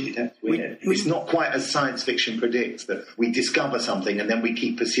technology. That's weird. It's not quite as science fiction predicts, that we discover something and then we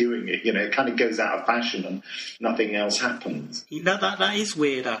keep pursuing it. It kind of goes out of fashion and nothing else happens. That is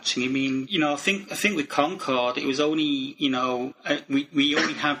weird, actually. I mean, I think with Concorde, it was only, we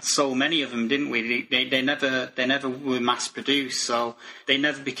only had so many of them, didn't we? They never were mass produced, so they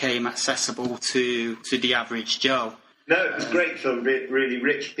never became accessible to the average Joe. No, it was great for really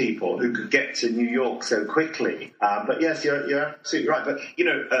rich people who could get to New York so quickly. But yes, you're absolutely right. But,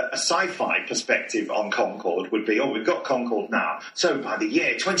 a sci-fi perspective on Concorde would be, we've got Concorde now. So by the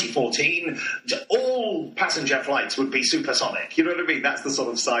year 2014, all passenger flights would be supersonic. You know what I mean? That's the sort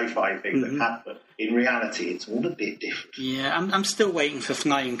of sci-fi thing that happened. In reality, it's all a bit different. Yeah, I'm still waiting for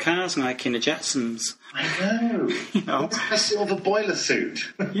flying cars like in the Jetsons. I know. A silver boiler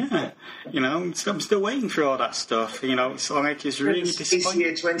suit. Yeah. I'm still waiting for all that stuff. It's like it's really disappointing.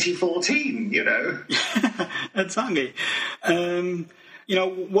 This year 2014, Exactly.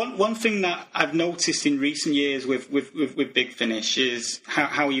 One thing that I've noticed in recent years with Big Finish is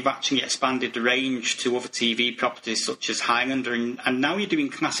how you've actually expanded the range to other TV properties such as Highlander, and now you're doing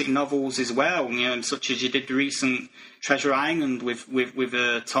classic novels as well, such as you did the recent Treasure Island with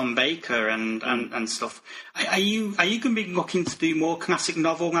Tom Baker and stuff. Are you going to be looking to do more classic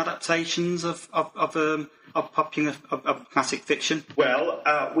novel adaptations of popular of classic fiction? Well,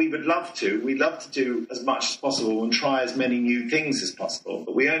 we would love to. We'd love to do as much as possible and try as many new things as possible.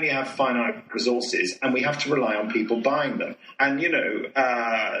 But we only have finite resources, and we have to rely on people buying them. And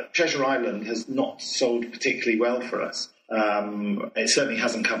Treasure Island has not sold particularly well for us. It certainly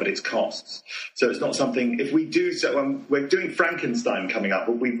hasn't covered its costs. So it's not something, if we do so, we're doing Frankenstein coming up,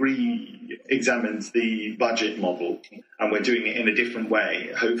 but we've re-examined the budget model and we're doing it in a different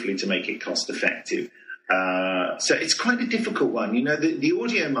way, hopefully to make it cost effective. So it's quite a difficult one. The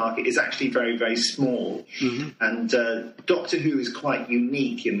audio market is actually very, very small. Mm-hmm. And Doctor Who is quite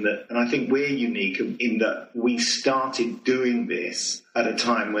unique in that, and I think we're unique in that we started doing this at a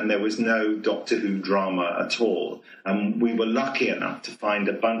time when there was no Doctor Who drama at all. And we were lucky enough to find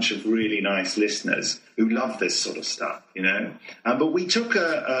a bunch of really nice listeners who love this sort of stuff, But we took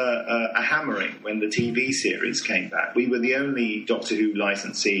a hammering when the TV series came back. We were the only Doctor Who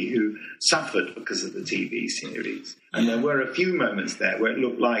licensee who suffered because of the TV series. And there were a few moments there where it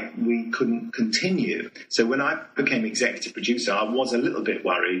looked like we couldn't continue. So when I became executive producer, I was a little bit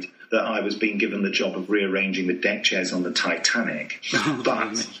worried that I was being given the job of rearranging the deck chairs on the Titanic.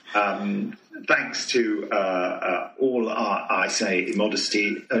 But thanks to all our,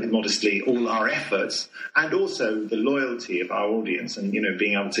 immodestly, all our efforts, and also the loyalty of our audience and,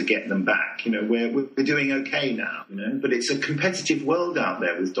 being able to get them back, we're doing okay now, But it's a competitive world out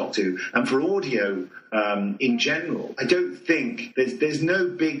there with Doctor Who. And for audio in general, I don't think there's no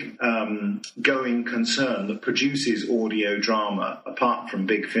big going concern that produces audio drama apart from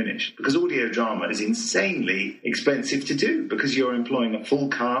Big Finish, because audio drama is insanely expensive to do because you're employing a full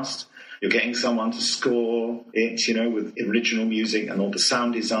cast. You're getting someone to score it, with original music and all the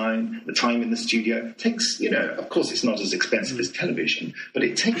sound design, the time in the studio. It takes, of course it's not as expensive as television, but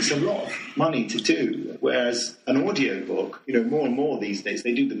it takes a lot of money to do. Whereas an audio book, more and more these days,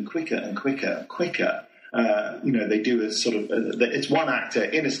 they do them quicker and quicker and quicker. they do a sort of, it's one actor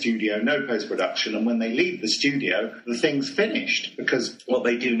in a studio, no post-production, and when they leave the studio, the thing's finished. Because what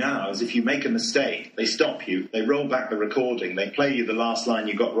they do now is if you make a mistake, they stop you, they roll back the recording, they play you the last line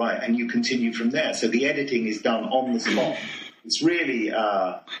you got right, and you continue from there. So the editing is done on the spot. It's really,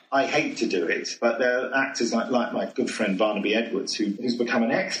 I hate to do it, but there are actors like my good friend Barnaby Edwards, who's become an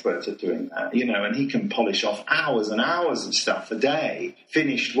expert at doing that, and he can polish off hours and hours of stuff a day,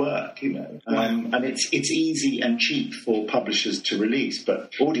 finished work, and it's easy and cheap for publishers to release,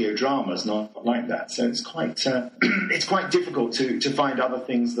 but audio drama's not like that, so it's quite it's quite difficult to find other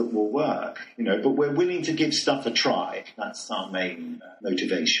things that will work, but we're willing to give stuff a try. That's our main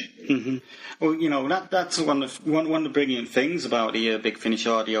motivation. Mm-hmm. Well, that's one of the brilliant things about the Big Finish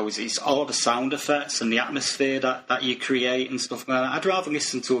audio is all the sound effects and the atmosphere that you create and stuff like that. I'd rather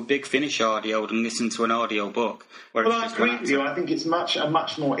listen to a Big Finish audio than listen to an audio book. Well, I agree with you. I think it's a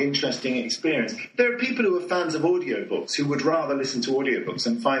much more interesting experience. There are people who are fans of audiobooks who would rather listen to audiobooks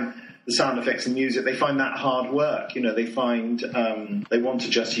and find the sound effects and music, they find that hard work. They find they want to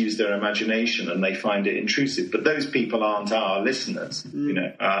just use their imagination and they find it intrusive. But those people aren't our listeners.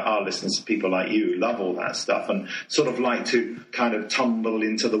 Our listeners are people like you who love all that stuff and sort of like to kind of tumble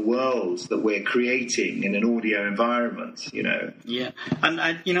into the worlds that we're creating in an audio environment. Yeah, and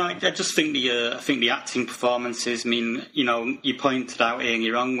I just think the acting performances. I mean, you pointed out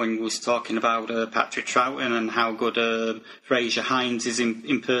earlier on when we was talking about Patrick Troughton and how good Fraser Hines'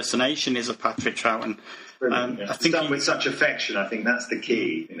 impersonation is of Patrick Troughton. I think done with such affection. I think that's the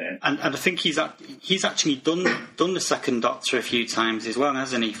key. And I think he's actually done the Second Doctor a few times as well,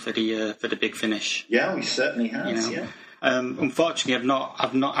 hasn't he, for the Big Finish? Yeah, he certainly has. Yeah. Unfortunately,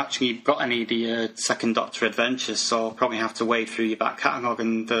 I've not actually got any of the Second Doctor adventures, so I'll probably have to wade through your back catalogue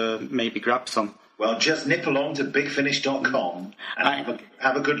and maybe grab some. Well, just nip along to bigfinish.com and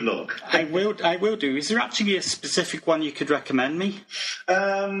have a good look. I will do. Is there actually a specific one you could recommend me?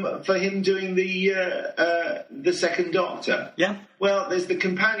 For him doing the Second Doctor? Yeah. Well, there's the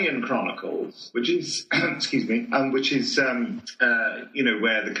Companion Chronicles, which is, excuse me, which is,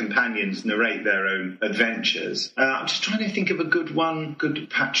 where the companions narrate their own adventures. I'm just trying to think of a good one, good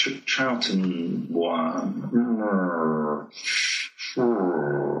Patrick Troughton one.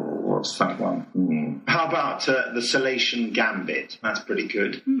 What's that one? How about the Salation Gambit? That's pretty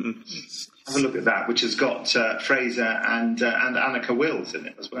good. Have a look at that, which has got Fraser and Anneke Wills in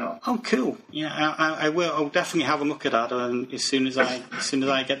it as well. Oh, cool! Yeah, I will. I'll definitely have a look at that as soon as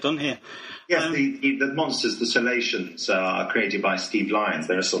I get done here. Yes, the monsters, the Salations, are created by Steve Lyons.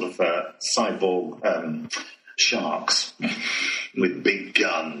 They're a sort of cyborg sharks with big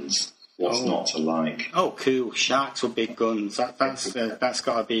guns. What's not to like? Oh, cool! Sharks with big guns. That's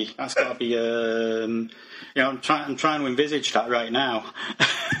got to be. I'm trying to envisage that right now.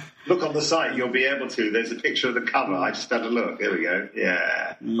 Look on the site; you'll be able to. There's a picture of the cover. I just had a look. There we go.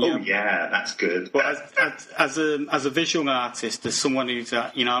 Yeah. Oh, yeah. That's good. But as a visual artist, as someone who's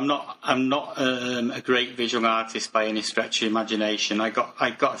I'm not a great visual artist by any stretch of imagination. I got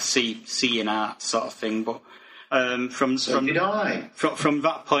to see in art sort of thing, but. From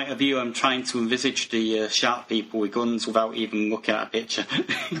that point of view, I'm trying to envisage the shark people with guns without even looking at a picture.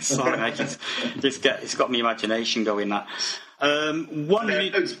 Sorry, it's got my imagination going. That there are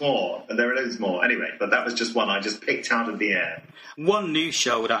loads more. Anyway, but that was just one I just picked out of the air. One new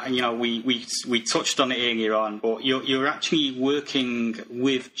show that we touched on it earlier on, but you're actually working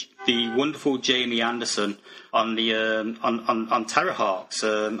with the wonderful Jamie Anderson on the on Terrorhawks,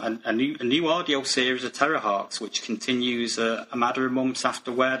 a new audio series of Terrorhawks, which continues a matter of months after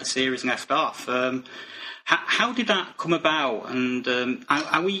where the series left off. How did that come about? And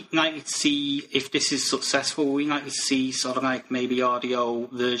are we likely to see, if this is successful, are we likely to see sort of like maybe audio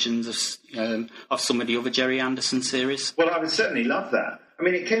versions of some of the other Gerry Anderson series? Well, I would certainly love that. I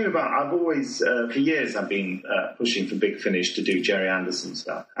mean, it came about, I've always, for years, I've been pushing for Big Finish to do Gerry Anderson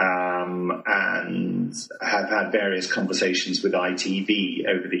stuff, and have had various conversations with ITV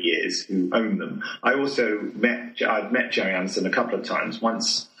over the years, who own them. I've met Gerry Anderson a couple of times,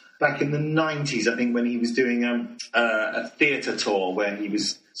 once back in the 90s, I think, when he was doing a theatre tour where he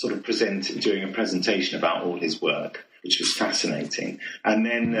was sort of doing a presentation about all his work, which was fascinating. And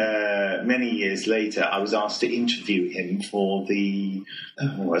then many years later, I was asked to interview him for a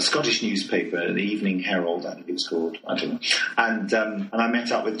Scottish newspaper, the Evening Herald, I think it was called. I don't know. And I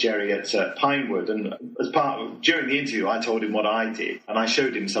met up with Gerry at Pinewood, and during the interview, I told him what I did, and I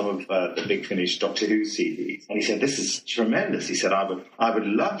showed him some of the Big Finish Doctor Who CDs, and he said, "This is tremendous." He said, "I would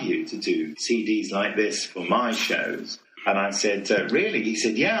love you to do CDs like this for my shows." And I said, "Really?" He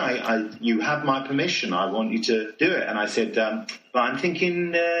said, "Yeah, you have my permission. I want you to do it." And I said, but I'm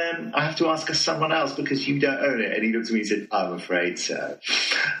thinking I have to ask someone else because you don't own it. And he looked at me and said, I'm afraid so.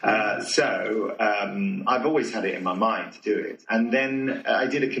 So I've always had it in my mind to do it. And then I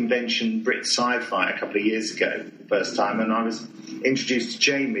did a convention, Brit Sci-Fi, a couple of years ago, the first time, and I was introduced to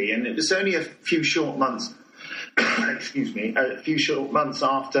Jamie, and it was only a few short months a few short months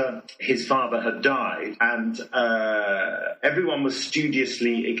after his father had died, and everyone was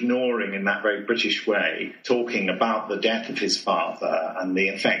studiously ignoring, in that very British way, talking about the death of his father and the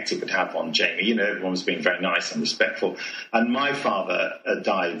effect it would have on Jamie. You know, everyone was being very nice and respectful. And my father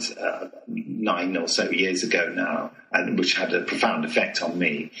died 9 or so years ago now, and which had a profound effect on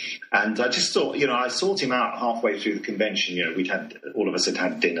me. And I just thought, you know, I sought him out halfway through the convention. You know, all of us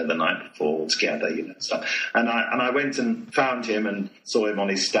had dinner the night before together, you know, stuff. And I went and found him and saw him on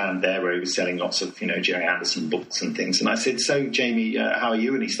his stand there where he was selling lots of, you know, Gerry Anderson books and things. And I said, so, Jamie, how are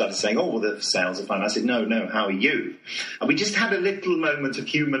you? And he started saying, oh, well, the sales are fine. I said, no, how are you? And we just had a little moment of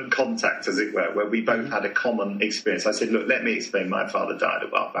human contact, as it were, where we both had a common experience. I said, look, let me explain. My father died a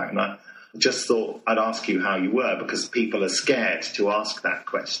while back, and I just thought I'd ask you how you were, because people are scared to ask that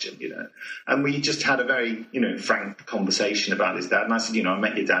question, you know. And we just had a very, you know, frank conversation about his dad. And I said, you know, I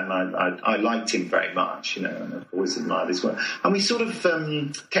met your dad and I liked him very much, you know, and I've always admired his work. And we sort of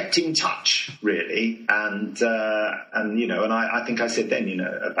kept in touch, really. And you know, and I think I said then, you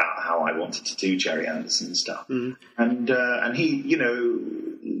know, about how I wanted to do Gerry Anderson stuff. Mm. And he, you know,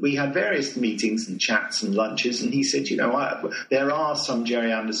 we had various meetings and chats and lunches, and he said, you know, there are some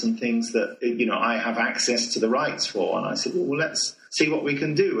Gerry Anderson things that, you know, I have access to the rights for. And I said, well, let's see what we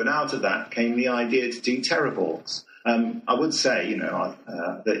can do. And out of that came the idea to do Terrorhawks. I would say, you know,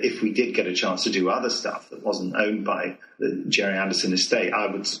 that if we did get a chance to do other stuff that wasn't owned by the Gerry Anderson estate, I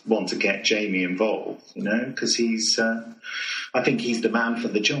would want to get Jamie involved, you know, because I think he's the man for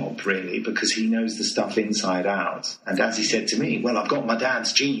the job, really, because he knows the stuff inside out. And as he said to me, well, I've got my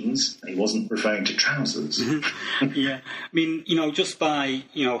dad's jeans. He wasn't referring to trousers. Yeah. I mean, you know, just by,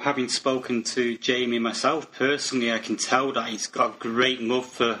 you know, having spoken to Jamie myself personally, I can tell that he's got great love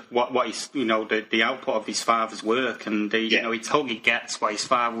for what he's, you know, the output of his father's work. And, you know, he totally gets what his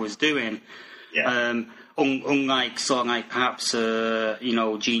father was doing. Yeah. Unlike sort of like perhaps you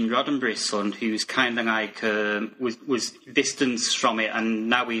know, Gene Roddenberry's son, who's kind of like was distanced from it, and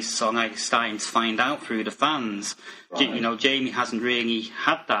now he's sort of like starting to find out through the fans. Right. You know, Jamie hasn't really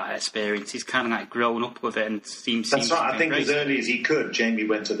had that experience. He's kind of like grown up with it and seems. That's right. I think as early as he could, Jamie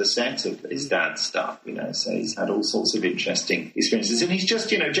went to the set of his dad's stuff. You know, so he's had all sorts of interesting experiences, and he's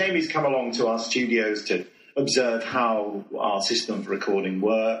just, you know, Jamie's come along to our studios to observe how our system for recording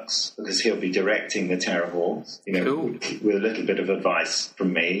works, because he'll be directing the Terrorhawks, you know, cool. with a little bit of advice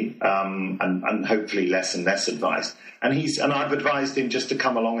from me, and hopefully less and less advice. And I've advised him just to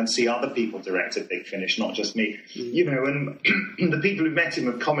come along and see other people direct at Big Finish, not just me. You know, and the people who met him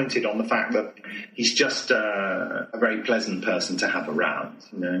have commented on the fact that he's just a very pleasant person to have around,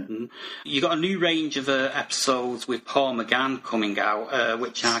 you know. Mm-hmm. You got a new range of episodes with Paul McGann coming out,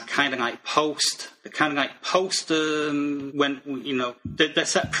 which are kind of like post when, you know, they're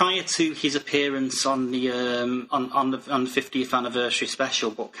set prior to his appearance on the on the 50th anniversary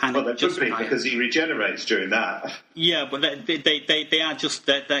special, but kind of just because he regenerates during that. Yeah, but they are just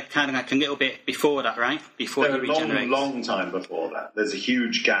they're kind of like a little bit before that, right? Before he regenerates. Long time before that. There's a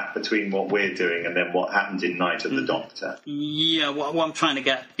huge gap between what we're doing and then what happened in Night of the Doctor. Yeah, what I'm trying to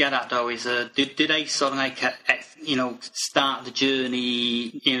get at though is did they sort of like you know, start the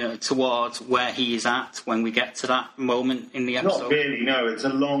journey, you know, towards where he is at when we get to that moment in the episode? Not really, no. It's a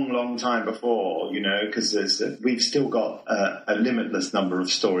long time before, you know, because we've still got a limitless number of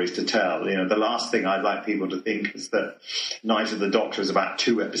stories to tell. You know, the last thing I'd like people to think is that Night of the Doctor is about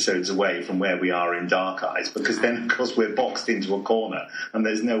 2 episodes away from where we are in Dark Eyes, because then, of course, we're boxed into a corner and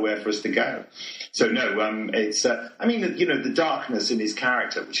there's nowhere for us to go. So, no, it's... I mean, you know, the darkness in his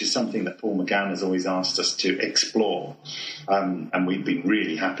character, which is something that Paul McGann has always asked us to explore, and we've been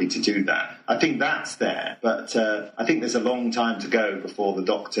really happy to do that. I think that's there, but I think there's a long time to go before the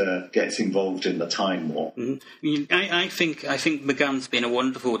Doctor gets involved in the Time War. Mm-hmm. I think McGann's been a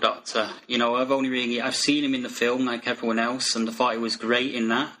wonderful Doctor. You know, I've seen him in the film like everyone else, and I thought he was great in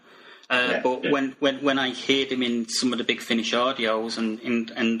that. When I heard him in some of the Big Finish audios,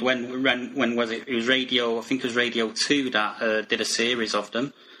 and when was it? It was Radio. I think it was Radio 2 that did a series of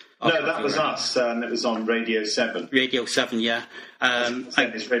them. No, that was us, and it was on Radio 7. Radio 7, yeah.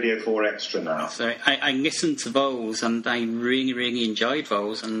 It's Radio 4 Extra now. So I listened to those, and I really, really enjoyed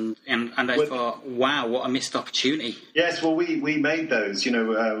those, and I thought, wow, what a missed opportunity. Yes, well, we made those.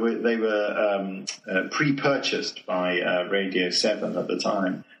 They were pre-purchased by Radio 7 at the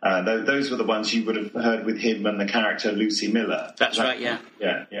time. Those were the ones you would have heard with him and the character Lucy Miller. That's right, yeah.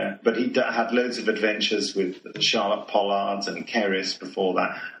 Yeah. But he had loads of adventures with Charlotte Pollard and Keris before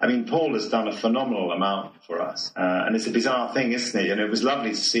that. I mean, Paul has done a phenomenal amount for us. And it's a bizarre thing, isn't it? And it was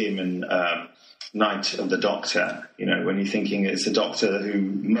lovely to see him in Night of the Doctor, when you're thinking it's a Doctor who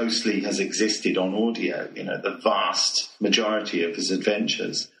mostly has existed on audio. The vast majority of his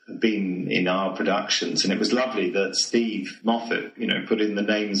adventures have been in our productions, and it was lovely that Steve Moffat, put in the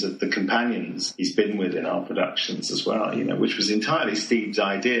names of the companions he's been with in our productions as well, which was entirely Steve's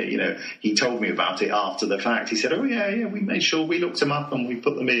idea. He told me about it after the fact. He said, oh, yeah, we made sure we looked them up and we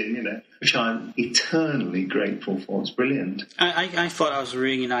put them in, which I'm eternally grateful for. It's brilliant. I thought that was a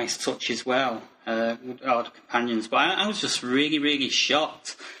really nice touch as well, with our companions, but I was just really, really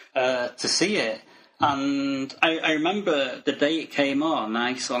shocked to see it. And I remember the day it came on,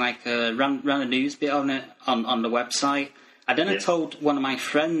 I saw ran a news bit on it on the website. And then I told one of my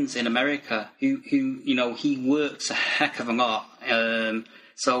friends in America who he works a heck of a lot.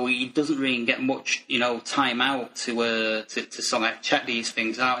 So he doesn't really get much, time out to sort of check these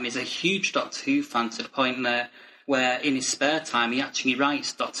things out. And he's a huge Doctor Who fan to the point there where in his spare time he actually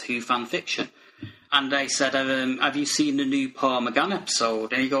writes Doctor Who fan fiction. And I said, have you seen the new Paul McGann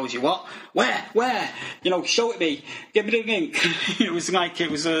episode? And he goes, you what? Where? Show it me. Give me the link. It was right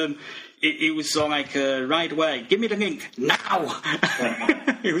away. Give me the link now.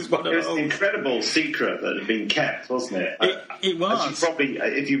 It was one of those. It was an incredible secret that had been kept, wasn't it? It was.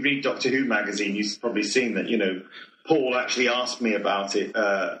 If you read Doctor Who magazine, you've probably seen that, Paul actually asked me about it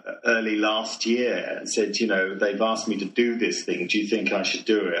early last year and said, they've asked me to do this thing. Do you think I should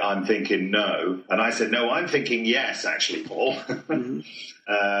do it? I'm thinking no. And I said, no, I'm thinking yes, actually, Paul. Mm-hmm.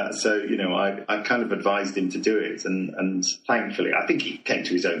 I kind of advised him to do it. And thankfully, I think he came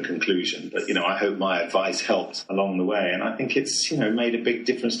to his own conclusion. But, I hope my advice helped along the way. And I think it's, made a big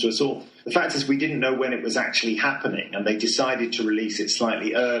difference to us all. The fact is we didn't know when it was actually happening, and they decided to release it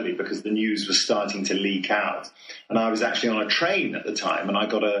slightly early because the news was starting to leak out. And I was actually on a train at the time, and I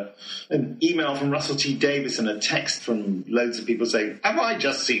got an email from Russell T Davies and a text from loads of people saying, have I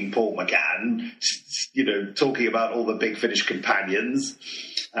just seen Paul McGann, talking about all the Big Finish companions?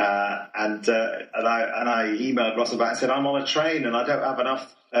 And I emailed Russell back and said, I'm on a train and I don't have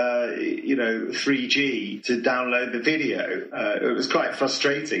enough 3G to download the video. It was quite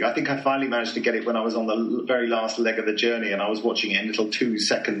frustrating. I think I finally managed to get it when I was on the very last leg of the journey, and I was watching it in little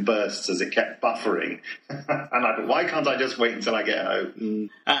 2-second bursts as it kept buffering. And I thought, why can't I just wait until I get home?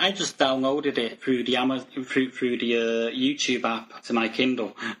 I just downloaded it through the YouTube app to my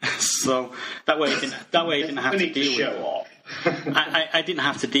Kindle, so that way I didn't have to deal with show off. I didn't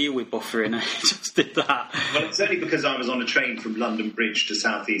have to deal with buffering. I just did that. Well, it's only because I was on a train from London Bridge to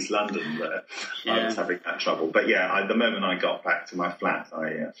South East London where I was having that trouble. But the moment I got back to my flat,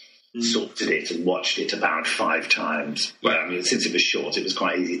 I sorted it and watched it about 5 times. Well, I mean, since it was short, it was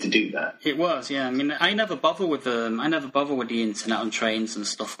quite easy to do that. It was, yeah. I mean, I never bother with the internet on trains and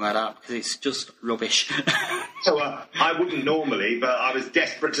stuff like that because it's just rubbish. So I wouldn't normally, but I was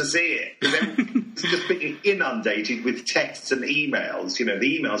desperate to see it. It's just being inundated with texts and emails. The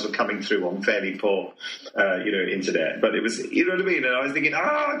emails were coming through on fairly poor, internet. But it was, you know what I mean? And I was thinking,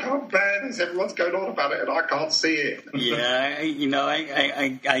 I can't bear this. Everyone's going on about it, and I can't see it. Yeah,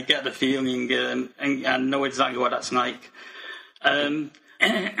 I get the feeling, and I know exactly what that's like. Another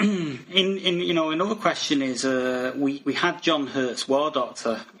question is, we had John Hurt's War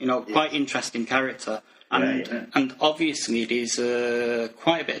Doctor. Quite interesting character. And obviously it is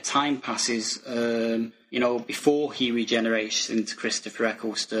quite a bit of time passes, before he regenerates into Christopher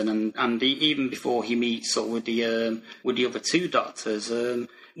Eccleston, and even before he meets up with the other 2 Doctors.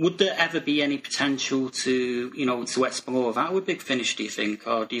 Would there ever be any potential to explore that with Big Finish, do you think?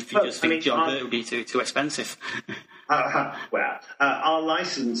 Or do you think John Hurt would be too expensive? Our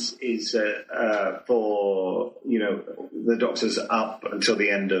license is for, the Doctors up until the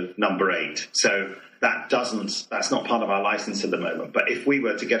end of number 8. So that's not part of our license at the moment. But if we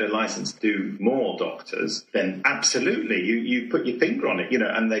were to get a license to do more Doctors, then absolutely, you put your finger on it,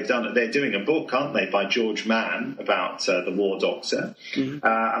 and they're doing a book, aren't they, by George Mann about the War Doctor. Mm-hmm.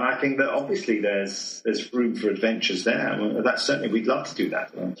 And I think that obviously there's room for adventures there. That's certainly, we'd love to do that.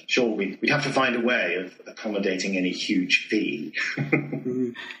 I'm sure we'd have to find a way of accommodating any huge fee.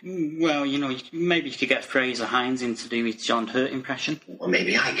 Well, maybe if you get Fraser Hines in to do his John Hurt impression. Well,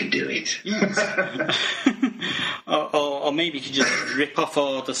 maybe I could do it. Yes. or maybe you could just rip off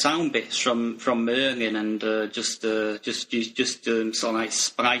all the sound bits from Merlin and just sort of like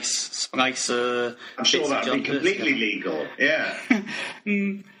splice. I'm sure that'd be completely legal. Yeah.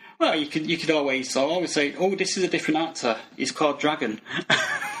 Well, you could always say, "Oh, this is a different actor. He's called Dragon."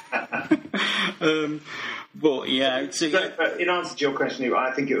 But yeah, in answer to your question,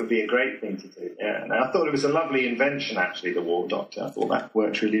 I think it would be a great thing to do. Yeah, and I thought it was a lovely invention, actually, the War Doctor. I thought that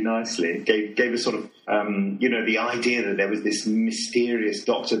worked really nicely. It gave us sort of, the idea that there was this mysterious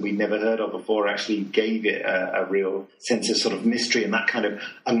Doctor we'd never heard of before. Actually, gave it a real sense of sort of mystery and that kind of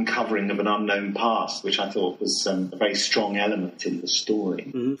uncovering of an unknown past, which I thought was a very strong element in the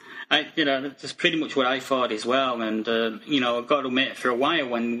story. Mm-hmm. That's pretty much what I thought as well. And I've got to admit, for a while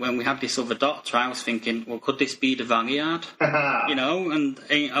when we had this other Doctor, I was thinking, well, could this be the Vanguard? And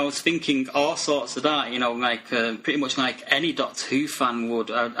I was thinking all sorts of that, pretty much like any Doctor Who fan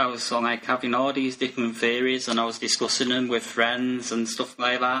would. I was sort of like having all these different theories, and I was discussing them with friends and stuff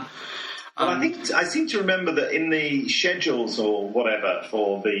like that. Well, I seem to remember that in the schedules or whatever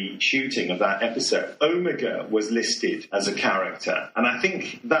for the shooting of that episode, Omega was listed as a character, and I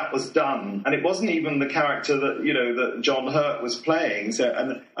think that was done, and it wasn't even the character that John Hurt was playing. So,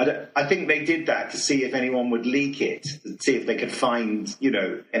 and I think they did that to see if anyone would leak it, to see if they could find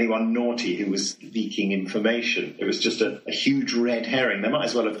anyone naughty who was leaking information. It was just a huge red herring. They might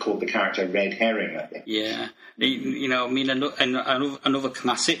as well have called the character Red Herring, I think. Yeah, another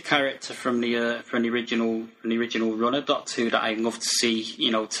classic character from the original run of Doctor Who that I'd love to see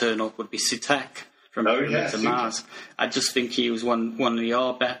turn up would be Sutekh from Pyramids of Mars. I just think he was one of the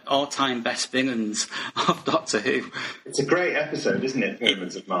all-time best villains of Doctor Who. It's a great episode, isn't it?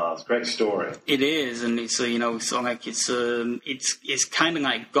 Pyramids of Mars, great story. It is, and it's sort of like it's kind of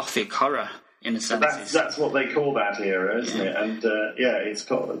like gothic horror. In a sense, that's what they call that era, isn't it? And it's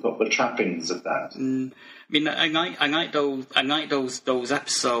got the trappings of that. I like those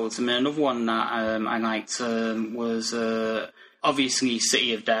episodes. I mean, another one that I liked was obviously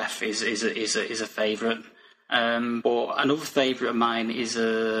City of Death is a favourite. But another favourite of mine is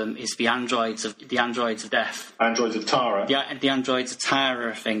the Androids of Death. Androids of Tara. Yeah, the Androids of Tara.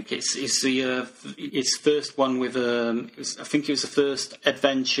 I think it's first one with I think it was the first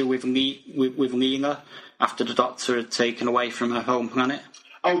adventure with Leela after the Doctor had taken away from her home planet.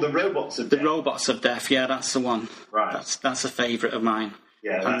 Oh, the Robots of Death. The Robots of Death. Yeah, that's the one. Right. That's a favourite of mine.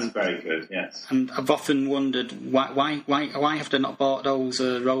 Yeah, that's very good, yes. And I've often wondered why have they not bought those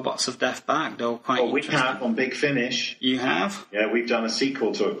Robots of Death back? They're quite interesting. We have on Big Finish. You have? Yeah, we've done a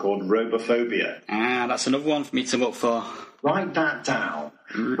sequel to it called Robophobia. That's another one for me to look for. Write that down.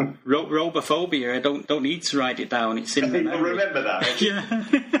 Robophobia, I don't need to write it down. It's in the memory. Remember that. Yeah.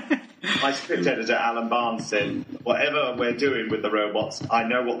 My script editor, Alan Barnes, said, whatever we're doing with the robots, I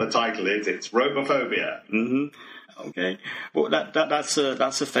know what the title is. It's Robophobia. Mm-hmm. Okay, well that's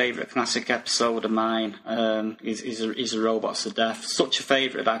a favourite classic episode of mine. Is a Robots of Death. Such a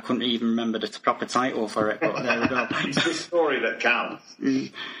favourite that I couldn't even remember the proper title for it. But there we go. It's the story that counts.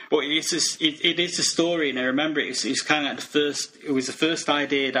 But it is a story, and I remember it was kind of like the first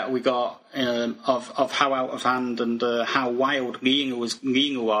idea that we got of how out of hand and how wild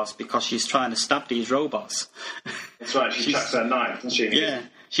Leela was because she's trying to stab these robots. That's right. She chucks her knife, doesn't she? Yeah.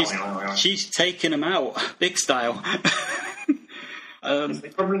 She's taking them out, big style. They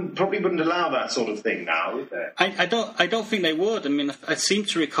probably wouldn't allow that sort of thing now, would they? I don't think they would. I mean, I seem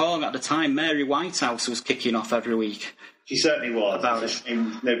to recall at the time Mary Whitehouse was kicking off every week. She certainly was.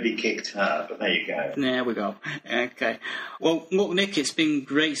 Nobody kicked her, but there you go. There we go. Okay. Well, look, Nick, it's been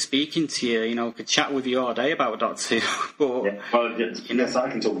great speaking to you. I could chat with you all day about Doctor Who. But, yes, I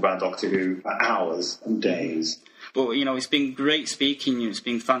can talk about Doctor Who for hours and days. But, it's been great speaking to you. It's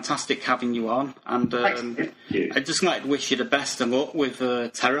been fantastic having you on. And I'd just like to wish you the best of luck with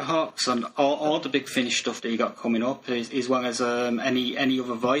Terrahawks and all the Big Finish stuff that you got coming up, as well as any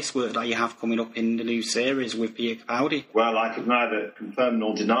other voice work that you have coming up in the new series with Peter Capaldi. Well, I could neither confirm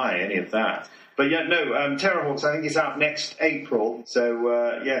nor deny any of that. But Terrahawks, I think, is out next April.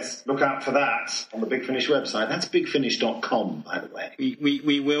 So, yes, look out for that on the Big Finish website. That's bigfinish.com, by the way.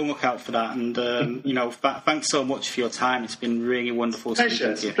 We will look out for that. And, thanks so much for your time. It's been really wonderful speaking to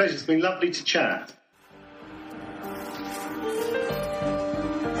you. It's a pleasure. It's been lovely to chat.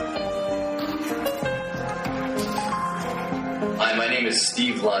 Hi, my name is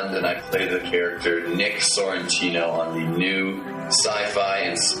Steve Lund, and I play the character Nick Sorrentino on the new sci-fi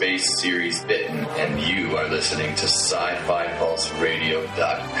and space series Bitten, and you are listening to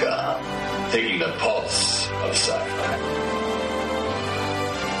SciFiPulseRadio.com, taking the pulse of sci-fi.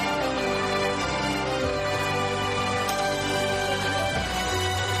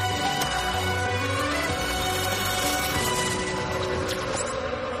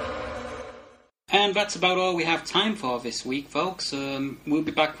 And that's about all we have time for this week, folks. We'll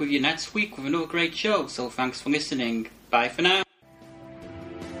be back with you next week with another great show, so thanks for listening. Bye for now.